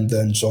 And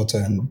then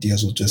Jota and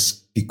Diaz will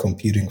just be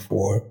competing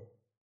for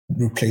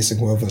replacing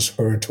whoever's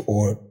hurt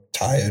or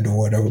tired or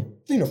whatever.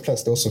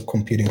 Plus they're also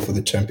competing for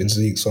the Champions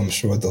League, so I'm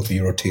sure there'll be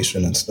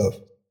rotation and stuff.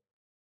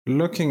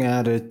 Looking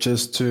at it,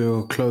 just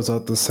to close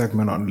out the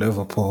segment on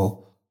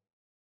Liverpool,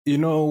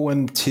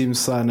 when teams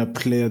sign a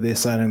player, they're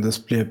signing this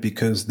player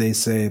because they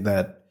say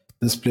that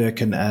this player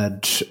can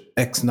add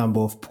X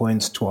number of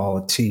points to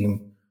our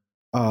team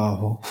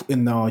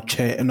in our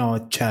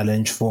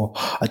challenge for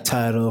a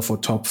title, for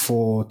top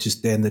 4, to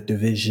stay in the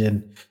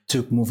division,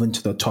 to move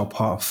into the top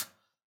half.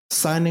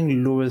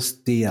 Signing Luis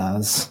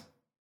Diaz,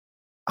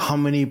 how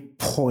many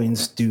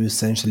points do you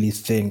essentially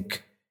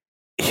think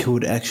he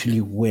would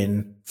actually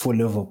win for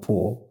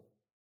Liverpool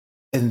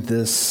in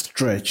this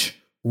stretch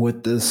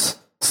with this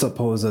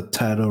supposed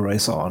title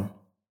race on?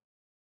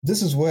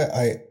 This is where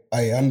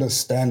I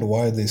understand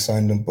why they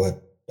signed him,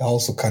 but I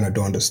also kind of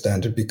don't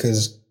understand it,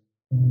 because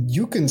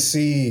you can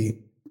see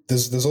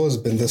there's always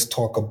been this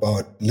talk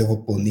about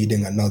Liverpool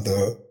needing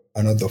another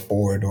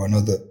forward or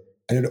another,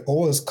 and it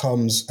always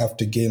comes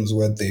after games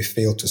where they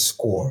fail to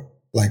score,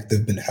 like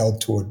they've been held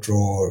to a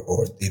draw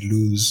or they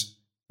lose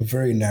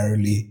very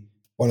narrowly.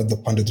 One of the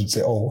pundits would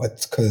say, "Oh,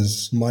 it's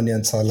because Mane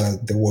and Salah,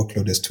 their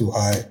workload is too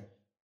high,"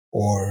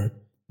 or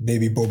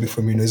maybe Bobby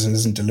Firmino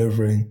isn't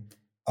delivering.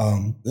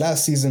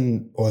 Last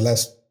season or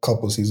last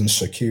couple of seasons,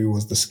 Shaqiri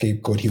was the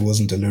scapegoat. He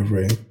wasn't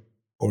delivering.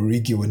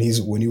 Origi,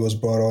 when he was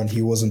brought on,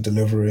 he wasn't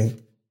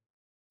delivering.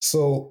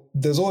 So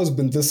there's always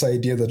been this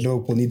idea that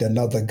Liverpool need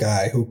another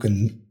guy who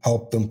can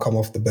help them come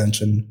off the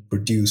bench and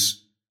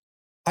produce.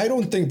 I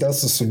don't think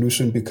that's the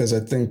solution, because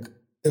I think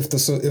if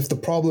the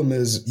problem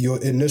is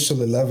your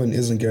initial 11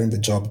 isn't getting the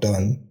job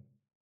done,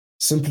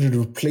 simply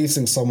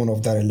replacing someone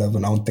of that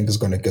 11, I don't think is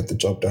going to get the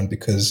job done,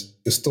 because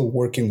you're still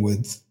working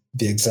with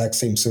the exact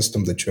same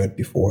system that you had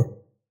before.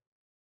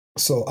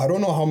 So I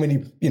don't know how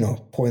many,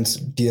 points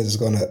Diaz is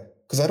going to,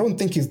 because I don't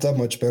think he's that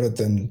much better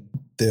than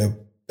their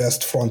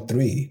best front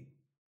three.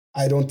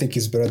 I don't think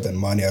he's better than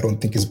Mane. I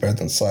don't think he's better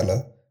than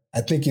Salah.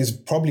 I think he's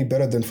probably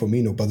better than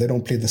Firmino, but they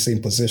don't play the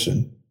same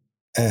position.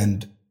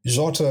 And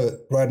Jota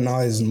right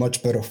now is in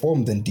much better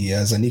form than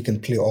Diaz, and he can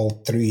play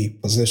all three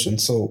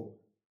positions. So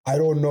I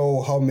don't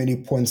know how many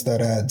points that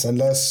adds,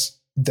 unless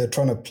they're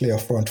trying to play a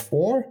front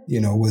four,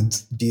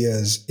 with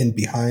Diaz in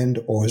behind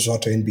or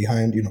Jota in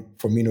behind,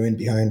 Firmino in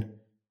behind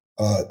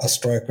a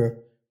striker.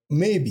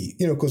 Maybe,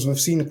 because we've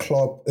seen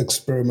Klopp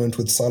experiment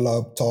with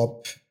Salah up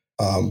top,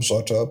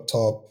 Jota up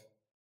top,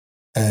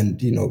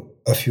 and,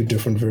 a few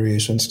different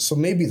variations. So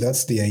maybe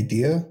that's the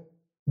idea.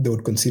 They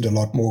would concede a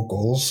lot more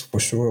goals for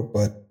sure,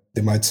 but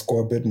they might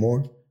score a bit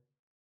more.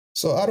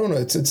 So I don't know.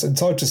 It's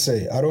hard to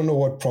say. I don't know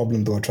what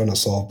problem they were trying to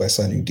solve by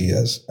signing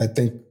Diaz. I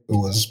think it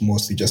was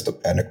mostly just a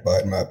panic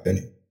buy, in my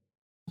opinion.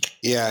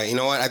 Yeah, you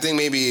know what? I think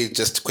maybe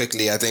just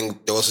quickly, I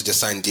think they also just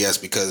signed Diaz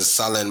because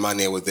Salah and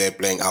Mane were there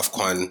playing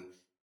AFCON,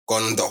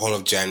 gone the whole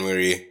of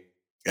January.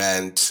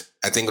 And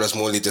I think it was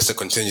mostly just a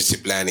contingency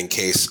plan in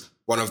case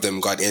one of them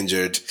got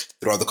injured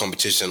throughout the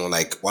competition, or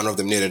like one of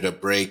them needed a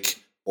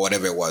break or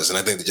whatever it was. And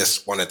I think they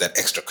just wanted that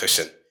extra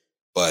cushion.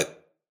 But,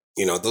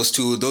 those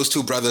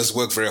two brothers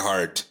work very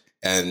hard.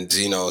 And,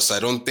 so I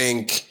don't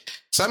think...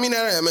 So,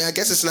 I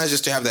guess it's nice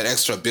just to have that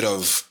extra bit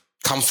of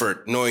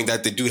comfort knowing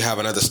that they do have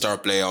another star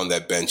player on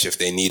their bench if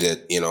they need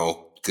it,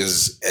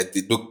 because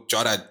look,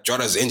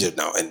 Jota's injured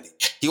now. And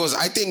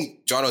I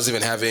think Jota was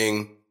even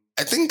having...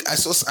 I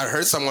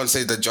heard someone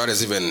say that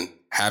Jota's even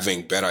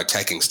having better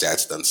attacking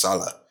stats than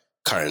Salah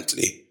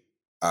currently,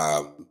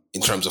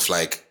 in terms of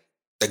like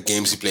the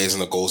games he plays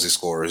and the goals he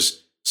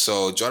scores.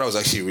 So Jota was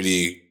actually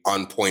really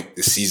on point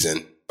this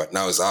season, but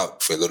now he's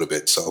out for a little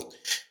bit. So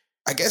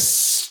I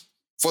guess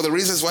for the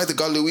reasons why they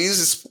got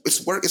Luiz,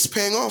 it's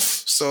paying off.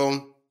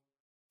 So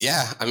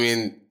yeah,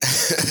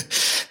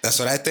 that's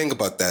what I think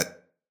about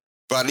that.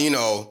 But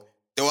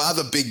there were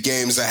other big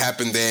games that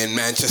happened there in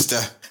Manchester.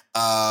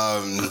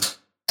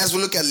 As we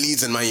look at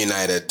Leeds and Man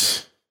United,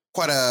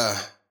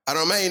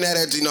 Man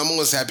United, I'm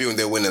always happy when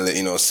they win,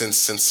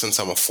 since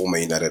I'm a former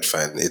United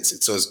fan.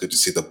 It's always good to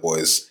see the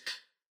boys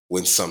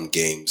win some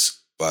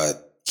games.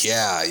 But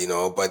yeah,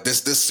 but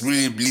this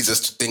really leads us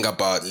to think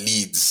about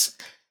Leeds.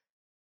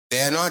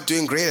 They're not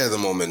doing great at the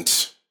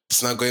moment.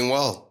 It's not going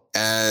well.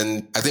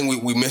 And I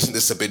think we mentioned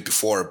this a bit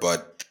before,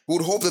 but we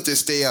would hope that they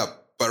stay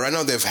up. But right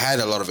now they've had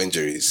a lot of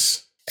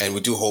injuries, and we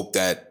do hope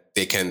that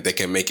they can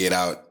make it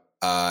out.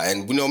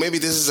 And maybe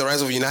this is the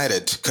rise of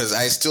United, because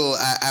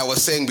I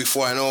was saying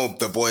before, I know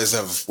the boys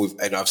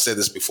I've said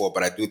this before,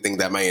 but I do think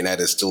that Man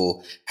United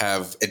still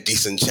have a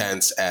decent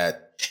chance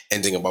at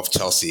ending above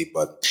Chelsea.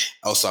 But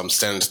also I'm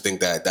starting to think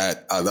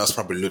that was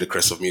probably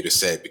ludicrous of me to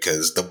say,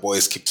 because the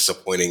boys keep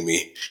disappointing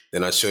me.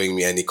 They're not showing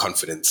me any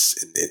confidence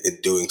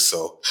in doing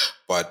so.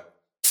 But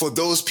for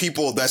those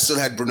people that still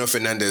had Bruno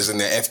Fernandes in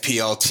their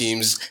FPL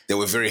teams, they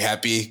were very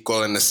happy.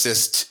 Goal and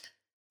assist,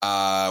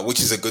 which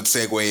is a good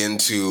segue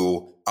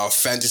into our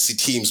fantasy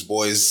teams,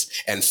 boys,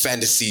 and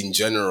fantasy in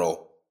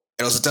general.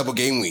 It was a double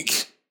game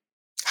week.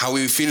 How are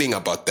we feeling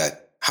about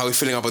that? How are we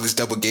feeling about this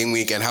double game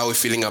week, and how are we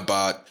feeling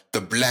about the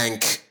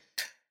blank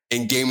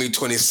in game week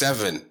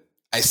 27?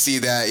 I see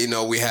that,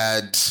 we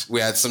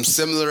had some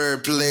similar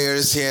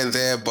players here and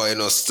there, but,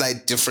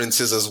 slight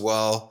differences as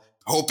well.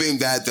 Hoping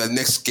that the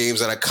next games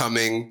that are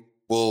coming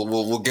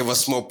will give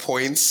us more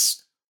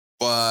points.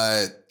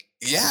 But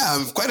yeah,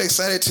 I'm quite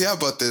excited to hear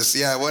about this.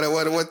 Yeah,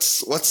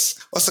 what's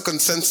the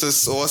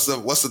consensus, or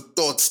what's the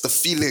thoughts, the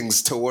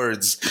feelings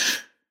towards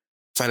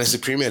Fantasy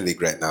Premier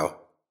League right now?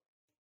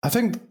 I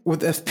think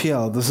with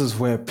FPL, this is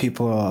where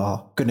people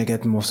are going to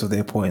get most of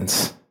their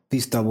points,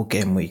 these double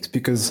game weeks,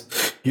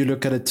 because you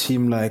look at a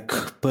team like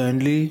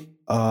Burnley,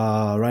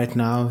 right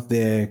now,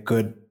 they're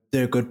good.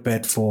 They're a good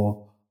bet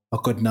for a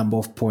good number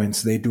of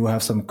points. They do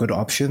have some good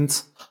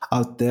options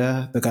out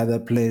there. The guy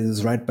that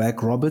plays right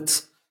back,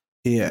 Roberts,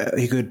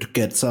 he could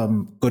get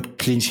some good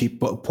clean sheet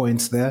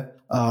points there,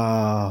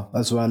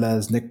 as well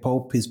as Nick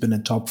Pope. He's been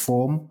in top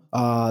form.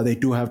 They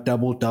do have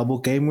double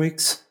game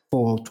weeks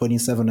for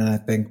 27, and I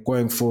think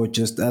going forward,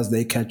 just as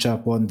they catch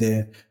up on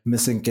their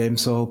missing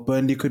games. So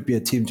Burnley could be a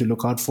team to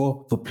look out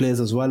for players,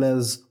 as well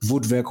as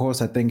Wout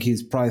Weghorst. I think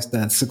he's priced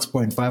at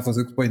 6.5 or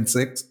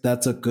 6.6.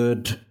 That's a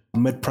good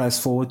mid-price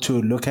forward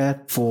to look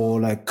at for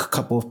like a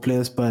couple of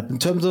players. But in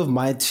terms of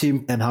my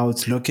team and how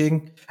it's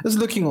looking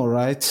all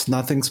right.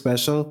 Nothing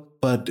special,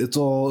 but it's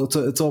all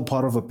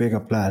part of a bigger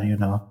plan,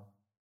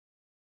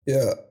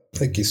 Yeah,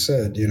 like you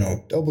said,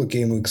 double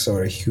game weeks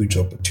are a huge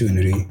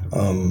opportunity.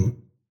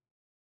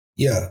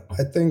 Yeah,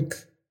 I think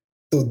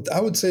So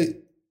I would say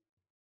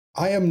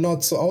I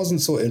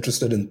wasn't so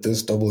interested in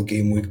this double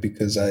game week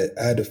because I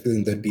had a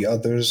feeling there'd be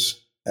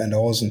others, and I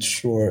wasn't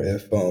sure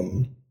if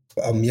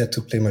I'm yet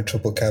to play my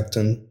triple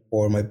captain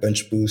or my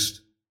bench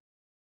boost.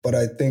 But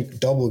I think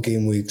double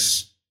game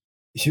weeks,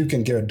 if you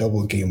can get a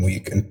double game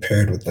week and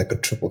paired with like a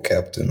triple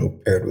captain or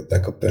paired with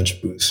like a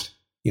bench boost,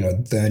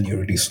 then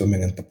you're really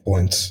swimming in the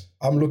points.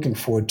 I'm looking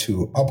forward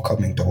to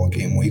upcoming double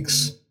game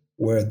weeks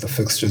where the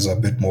fixtures are a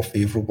bit more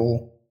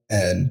favorable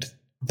and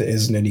there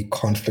isn't any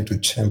conflict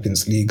with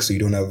Champions League, so you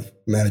don't have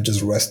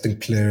managers resting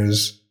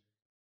players.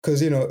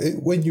 Because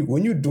when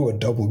you do a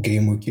double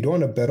game week, you don't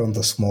want to bet on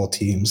the small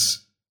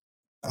teams.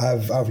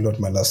 I've learned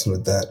my lesson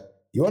with that.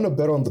 You want to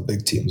bet on the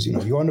big teams.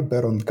 You want to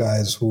bet on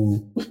guys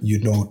who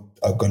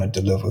are gonna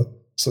deliver.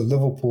 So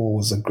Liverpool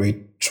was a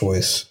great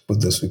choice for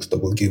this week's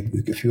double game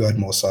week. If you had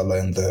Mo Salah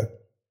in there,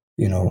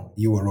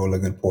 you were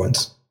rolling in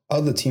points.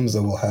 Other teams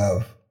that will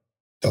have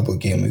double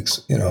game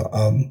weeks,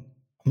 I'm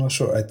not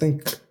sure. I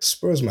think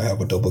Spurs might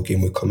have a double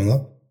game week coming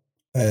up,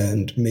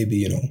 and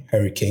maybe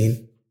Harry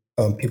Kane.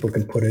 People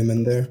can put him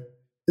in there.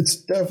 It's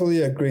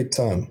definitely a great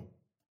time.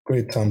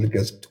 Great time to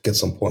get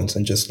some points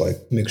and just like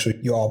make sure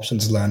your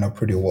options line up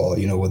pretty well,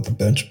 with the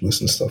bench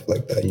boost and stuff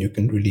like that, and you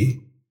can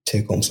really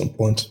take home some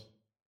points.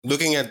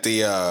 Looking at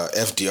the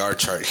FDR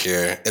chart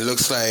here, it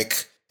looks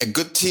like a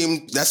good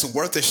team that's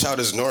worth a shout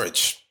is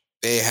Norwich.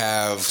 They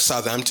have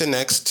Southampton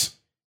next,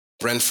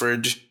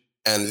 Brentford,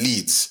 and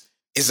Leeds.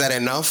 Is that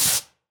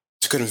enough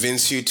to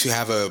convince you to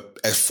have a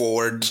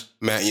forward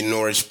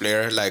Norwich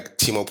player like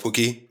Timo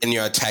Pukki in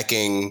your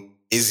attacking?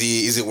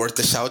 Is it worth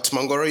the shout,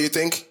 Mangoro, you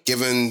think,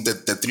 given the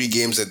 3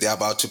 games that they're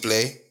about to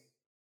play?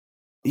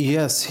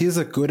 Yes, he's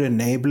a good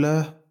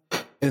enabler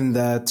in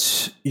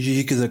that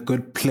he's a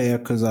good player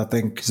because I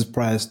think he's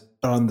priced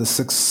around the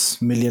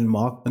 6 million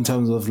mark in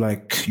terms of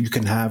like you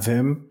can have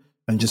him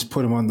and just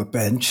put him on the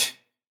bench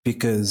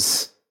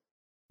because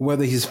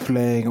whether he's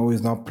playing or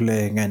he's not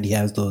playing and he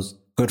has those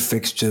good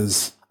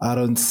fixtures, I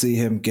don't see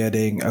him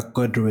getting a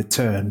good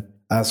return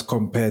as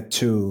compared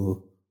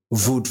to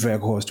Wout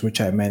Weghorst, which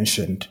I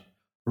mentioned.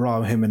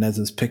 Raul Jimenez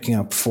is picking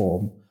up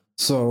form.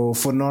 So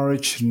for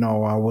Norwich,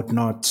 no, I would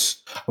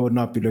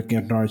not be looking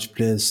at Norwich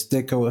players.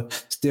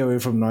 Stay away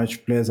from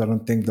Norwich players. I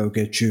don't think they'll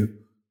get you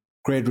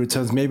great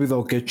returns. Maybe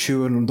they'll get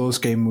you in those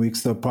game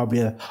weeks. They'll probably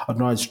a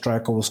Norwich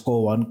striker will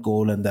score 1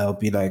 goal and there'll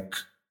be like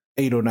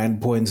 8 or 9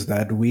 points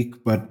that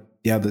week. But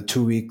the other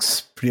 2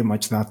 weeks, pretty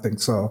much nothing.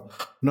 So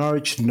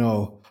Norwich,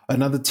 no.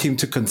 Another team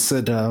to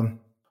consider.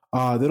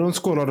 They don't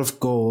score a lot of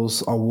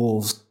goals. Are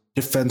Wolves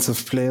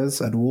defensive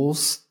players at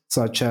Wolves,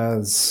 such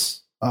as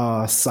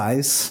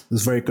Size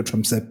is very good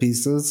from set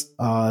pieces,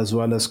 as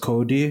well as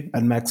Cody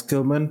and Max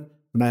Gilman.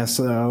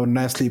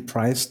 Nicely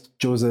priced.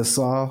 Jose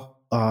Sa,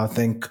 I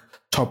think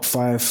top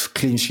 5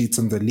 clean sheets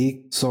in the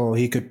league. So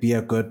he could be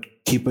a good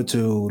keeper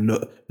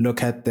to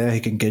look at there. He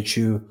can get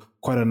you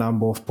quite a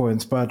number of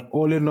points. But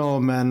all in all,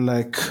 man,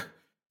 like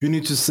you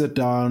need to sit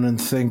down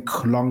and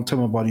think long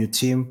term about your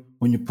team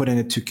when you're putting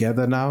it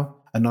together now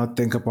and not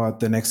think about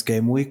the next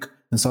game week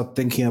and start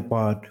thinking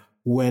about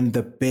when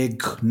the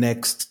big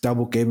next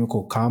double game week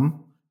will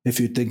come. If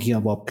you're thinking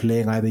about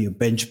playing either your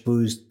bench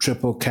boost,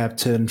 triple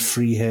captain,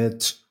 free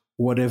hit,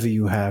 whatever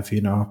you have,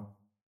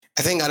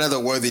 I think another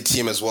worthy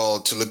team as well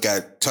to look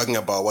at, talking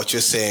about what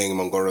you're saying,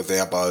 Mangoro,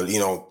 there about,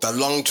 the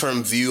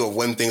long-term view of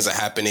when things are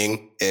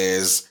happening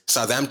is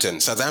Southampton.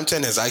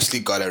 Southampton has actually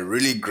got a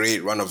really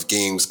great run of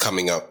games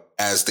coming up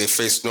as they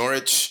face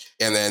Norwich,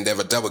 and then they have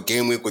a double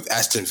game week with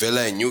Aston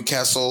Villa and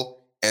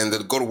Newcastle, and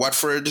they'll go to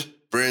Watford,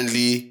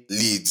 Burnley,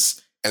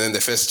 Leeds, and then they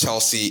face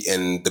Chelsea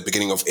in the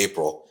beginning of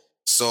April.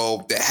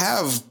 So they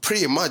have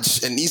pretty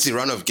much an easy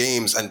run of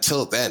games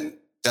until then.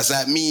 Does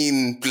that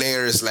mean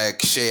players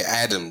like Shea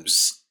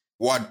Adams,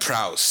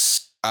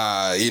 Ward-Prowse,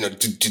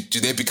 do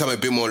they become a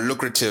bit more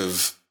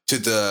lucrative to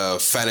the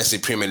fantasy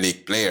Premier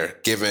League player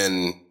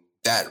given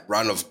that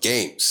run of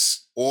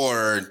games?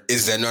 Or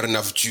is there not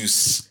enough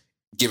juice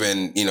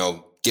given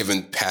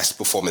past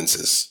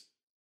performances?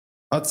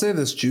 I'd say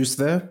there's juice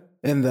there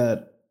in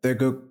that they're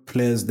good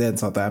players there in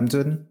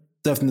Southampton.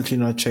 Definitely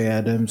not Shea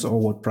Adams or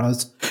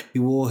Ward-Prowse. He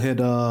will hit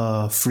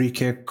a free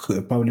kick,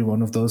 probably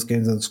one of those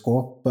games, and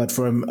score. But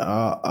from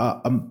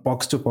a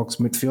box-to-box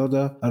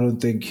midfielder, I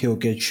don't think he'll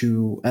get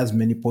you as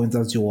many points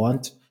as you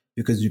want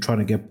because you're trying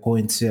to get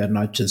points here and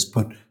not just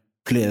put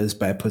players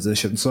by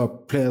position. So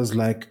players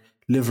like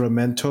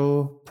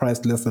Livramento,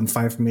 priced less than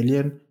 5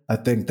 million, I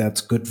think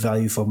that's good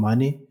value for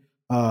money.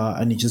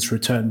 And he just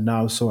returned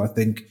now, so I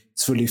think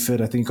it's fully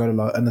fit. I think he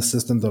got an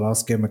assist in the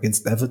last game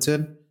against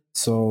Everton.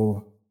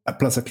 So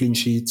plus a clean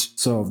sheet.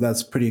 So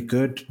that's pretty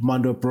good.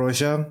 Mando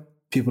Broja,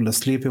 people are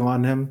sleeping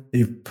on him.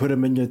 You put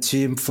him in your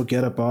team,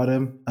 forget about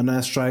him. A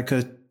nice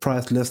striker,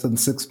 priced less than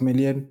 6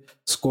 million,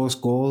 scores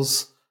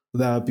goals.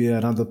 That would be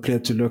another player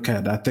to look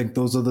at. I think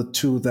those are the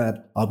 2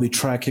 that I'll be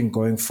tracking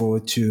going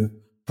forward to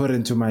put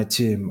into my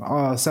team.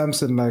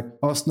 Samson, like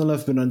Arsenal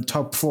have been on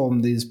top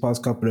form these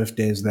past couple of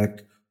days.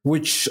 Like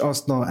which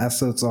Arsenal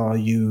assets are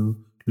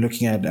you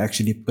looking at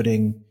actually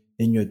putting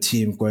in your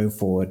team going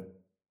forward?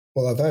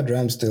 Well, I've had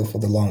Ramsdale for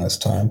the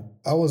longest time.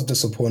 I was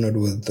disappointed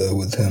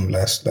with him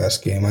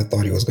last game. I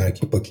thought he was going to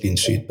keep a clean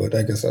sheet, but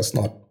I guess that's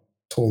not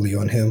totally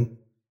on him.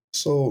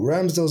 So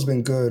Ramsdale's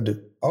been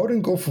good. I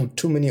wouldn't go for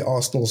too many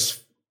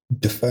Arsenal's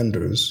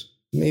defenders.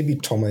 Maybe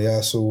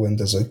Tomiyasu when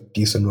there's a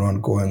decent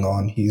run going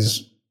on.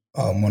 He's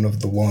one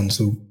of the ones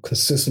who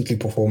consistently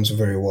performs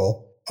very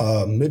well.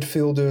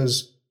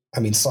 Midfielders,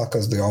 I mean,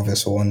 Saka's the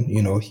obvious one.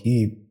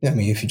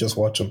 If you just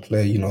watch him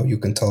play, you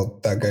can tell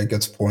that guy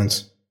gets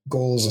points.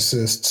 Goals,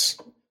 assists.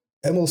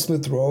 Emil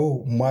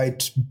Smith-Rowe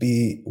might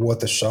be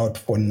worth a shout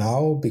for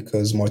now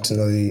because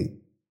Martinelli,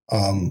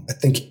 I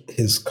think,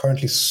 is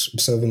currently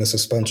serving a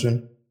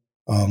suspension.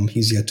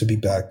 He's yet to be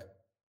back.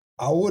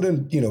 I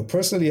wouldn't,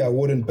 personally, I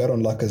wouldn't bet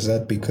on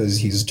Lacazette because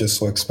he's just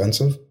so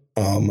expensive.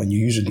 And you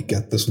usually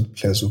get this with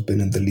players who've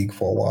been in the league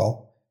for a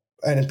while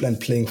and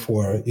playing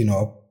for,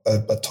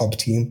 a top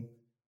team.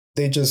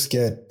 They just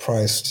get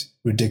priced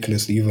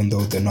ridiculously, even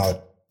though they're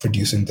not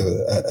producing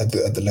at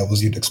the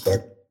levels you'd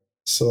expect.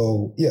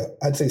 So, yeah,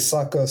 I'd say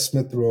Saka,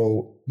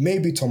 Smith-Rowe,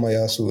 maybe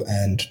Tomiyasu,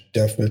 and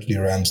definitely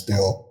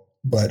Ramsdale.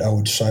 But I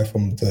would shy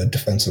from the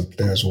defensive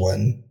players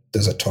when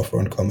there's a tough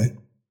run coming.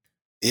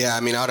 Yeah,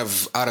 I mean, out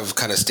of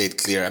kind of stayed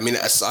clear. I mean,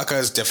 Saka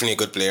is definitely a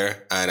good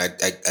player, and I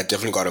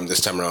definitely got him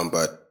this time around,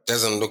 but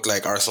doesn't look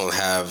like Arsenal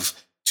have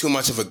too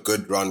much of a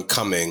good run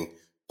coming.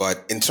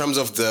 But in terms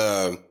of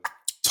the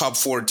top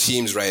 4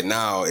 teams right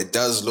now, it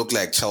does look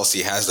like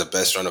Chelsea has the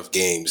best run of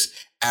games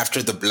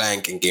after the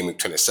blank in Game Week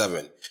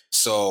 27.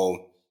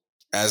 So,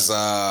 as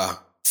a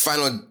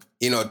final,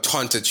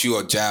 taunt at you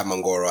or jab,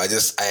 Mangoro,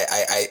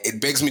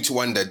 it begs me to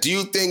wonder, do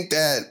you think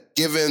that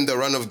given the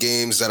run of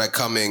games that are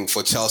coming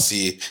for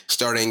Chelsea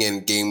starting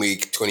in Game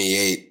Week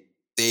 28,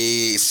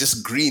 it's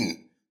just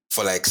green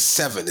for like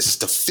 7. It's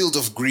just a field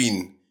of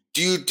green.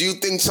 Do you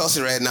think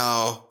Chelsea right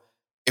now,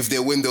 if they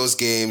win those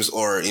games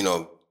or,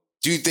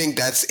 do you think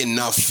that's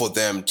enough for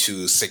them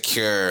to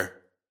secure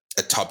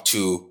a top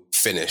 2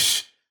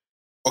 finish?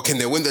 Or can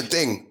they win the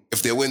thing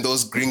if they win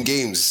those green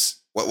games?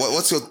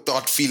 What's your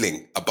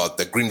feeling about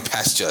the green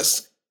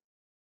pastures?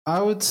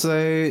 I would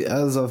say,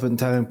 as I've been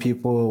telling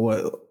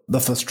people, the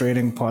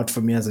frustrating part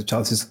for me as a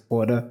Chelsea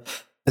supporter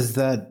is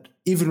that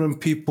even when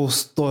people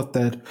thought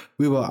that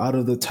we were out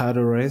of the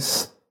title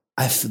race,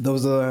 there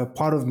was a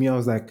part of me, I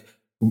was like,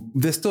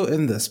 they're still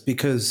in this,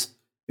 because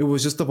it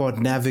was just about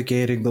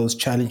navigating those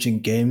challenging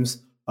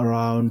games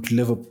around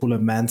Liverpool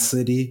and Man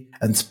City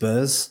and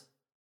Spurs.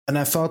 And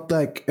I felt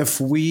like if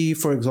we,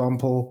 for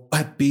example,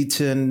 had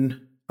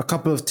beaten a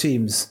couple of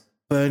teams,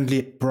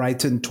 Burnley,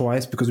 Brighton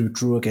twice because we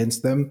drew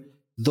against them,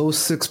 those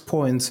 6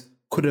 points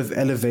could have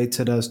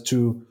elevated us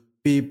to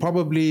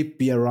probably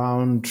be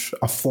around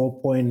a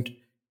 4-point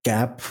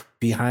gap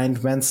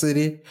behind Man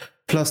City,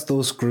 plus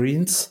those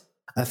greens.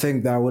 I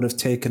think that would have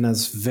taken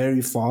us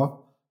very far.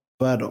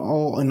 But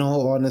in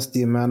all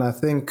honesty, man, I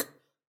think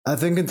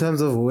in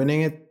terms of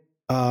winning it,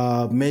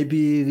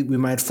 maybe we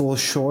might fall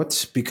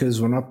short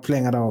because we're not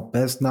playing at our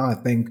best now. I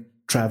think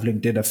traveling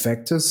did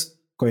affect us,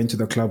 going to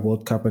the Club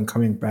World Cup and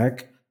coming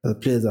back. The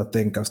players, I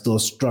think, are still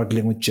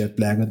struggling with jet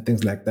lag and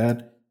things like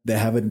that. They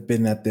haven't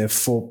been at their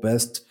full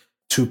best.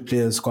 2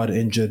 players got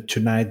injured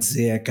tonight,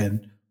 Ziyech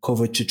and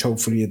Kovacic.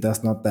 Hopefully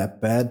that's not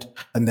that bad.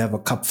 And they have a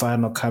cup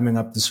final coming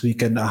up this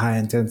weekend, a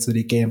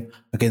high-intensity game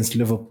against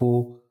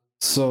Liverpool.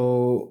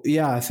 So,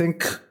 yeah, I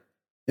think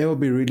it will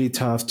be really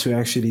tough to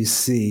actually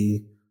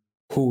see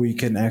who we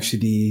can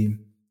actually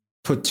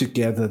put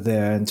together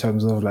there in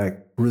terms of like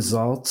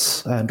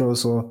results, and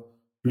also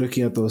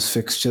looking at those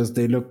fixtures.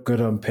 They look good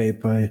on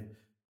paper.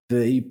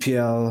 The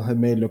EPL, it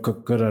may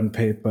look good on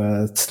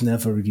paper. It's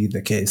never really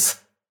the case.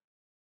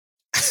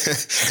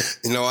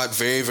 You know what?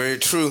 Very, very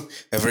true.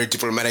 A very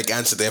diplomatic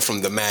answer there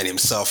from the man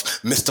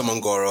himself, Mr.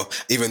 Mangoro.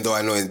 Even though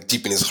I know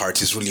deep in his heart,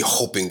 he's really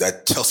hoping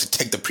that Chelsea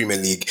take the Premier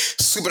League,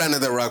 sweep it under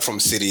the rug from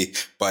City.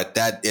 But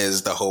that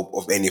is the hope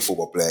of any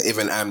football player.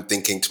 Even I'm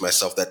thinking to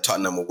myself that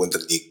Tottenham will win the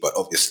league, but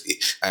obviously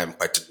I am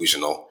quite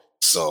delusional.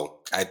 So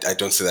I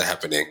don't see that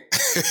happening.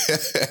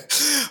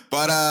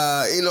 But,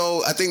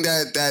 I think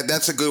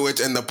that's a good way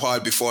to end the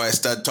pod before I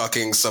start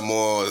talking some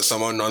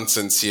more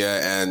nonsense here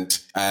and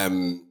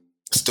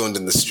stoned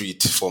in the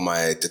street for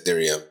my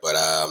delirium. But,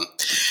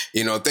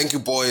 thank you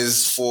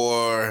boys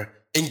for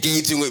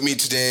engaging with me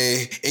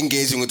today,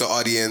 engaging with the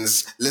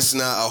audience.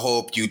 Listener, I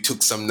hope you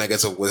took some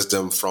nuggets of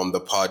wisdom from the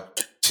pod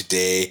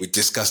today. We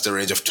discussed a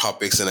range of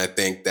topics, and I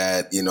think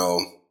that,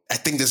 I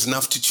think there's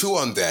enough to chew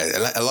on there,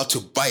 a lot to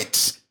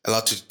bite, a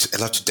lot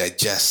to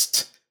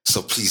digest.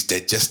 So please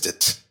digest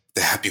it.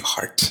 The happy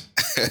heart.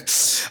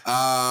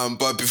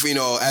 But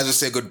before, as we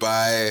say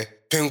goodbye,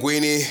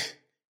 Penguini,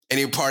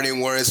 any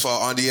parting words for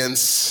our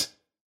audience?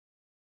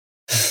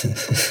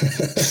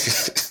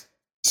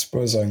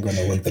 Spurs aren't going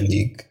to win the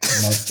league.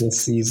 Not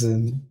this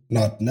season,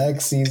 not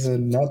next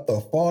season, not the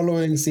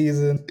following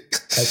season.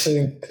 I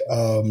think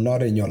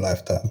not in your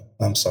lifetime.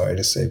 I'm sorry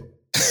to say.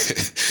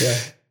 Yeah,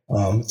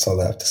 that's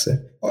all I have to say.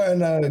 Oh,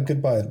 and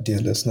goodbye, dear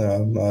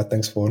listener.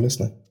 Thanks for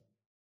listening.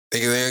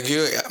 Thank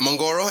you.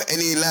 Mangoro,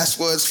 any last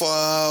words for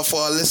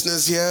our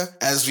listeners here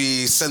as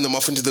we send them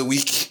off into the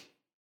week?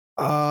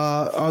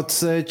 I'd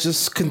say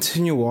just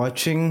continue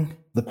watching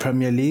the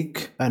Premier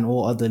League and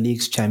all other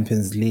leagues,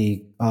 Champions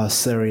League,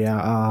 Serie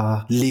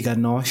A, Liga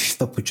NOS,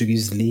 the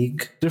Portuguese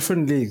league.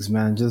 Different leagues,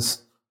 man.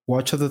 Just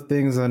watch other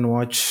things and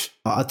watch,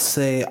 I'd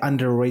say,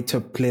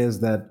 underrated players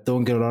that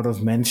don't get a lot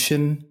of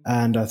mention.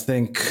 And I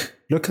think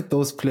look at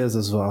those players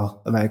as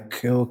well.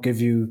 Like, it'll give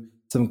you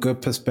some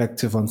good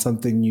perspective on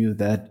something new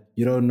that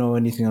you don't know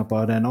anything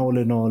about. And all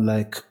in all,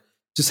 like,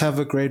 just have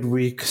a great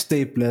week.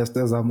 Stay blessed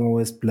as I'm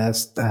always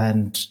blessed,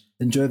 and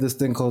enjoy this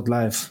thing called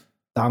life.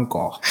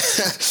 Danko.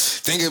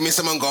 Thank you,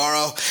 Mr.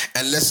 Mangaro.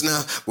 And listener,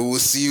 we will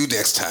see you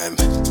next time.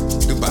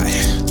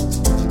 Goodbye.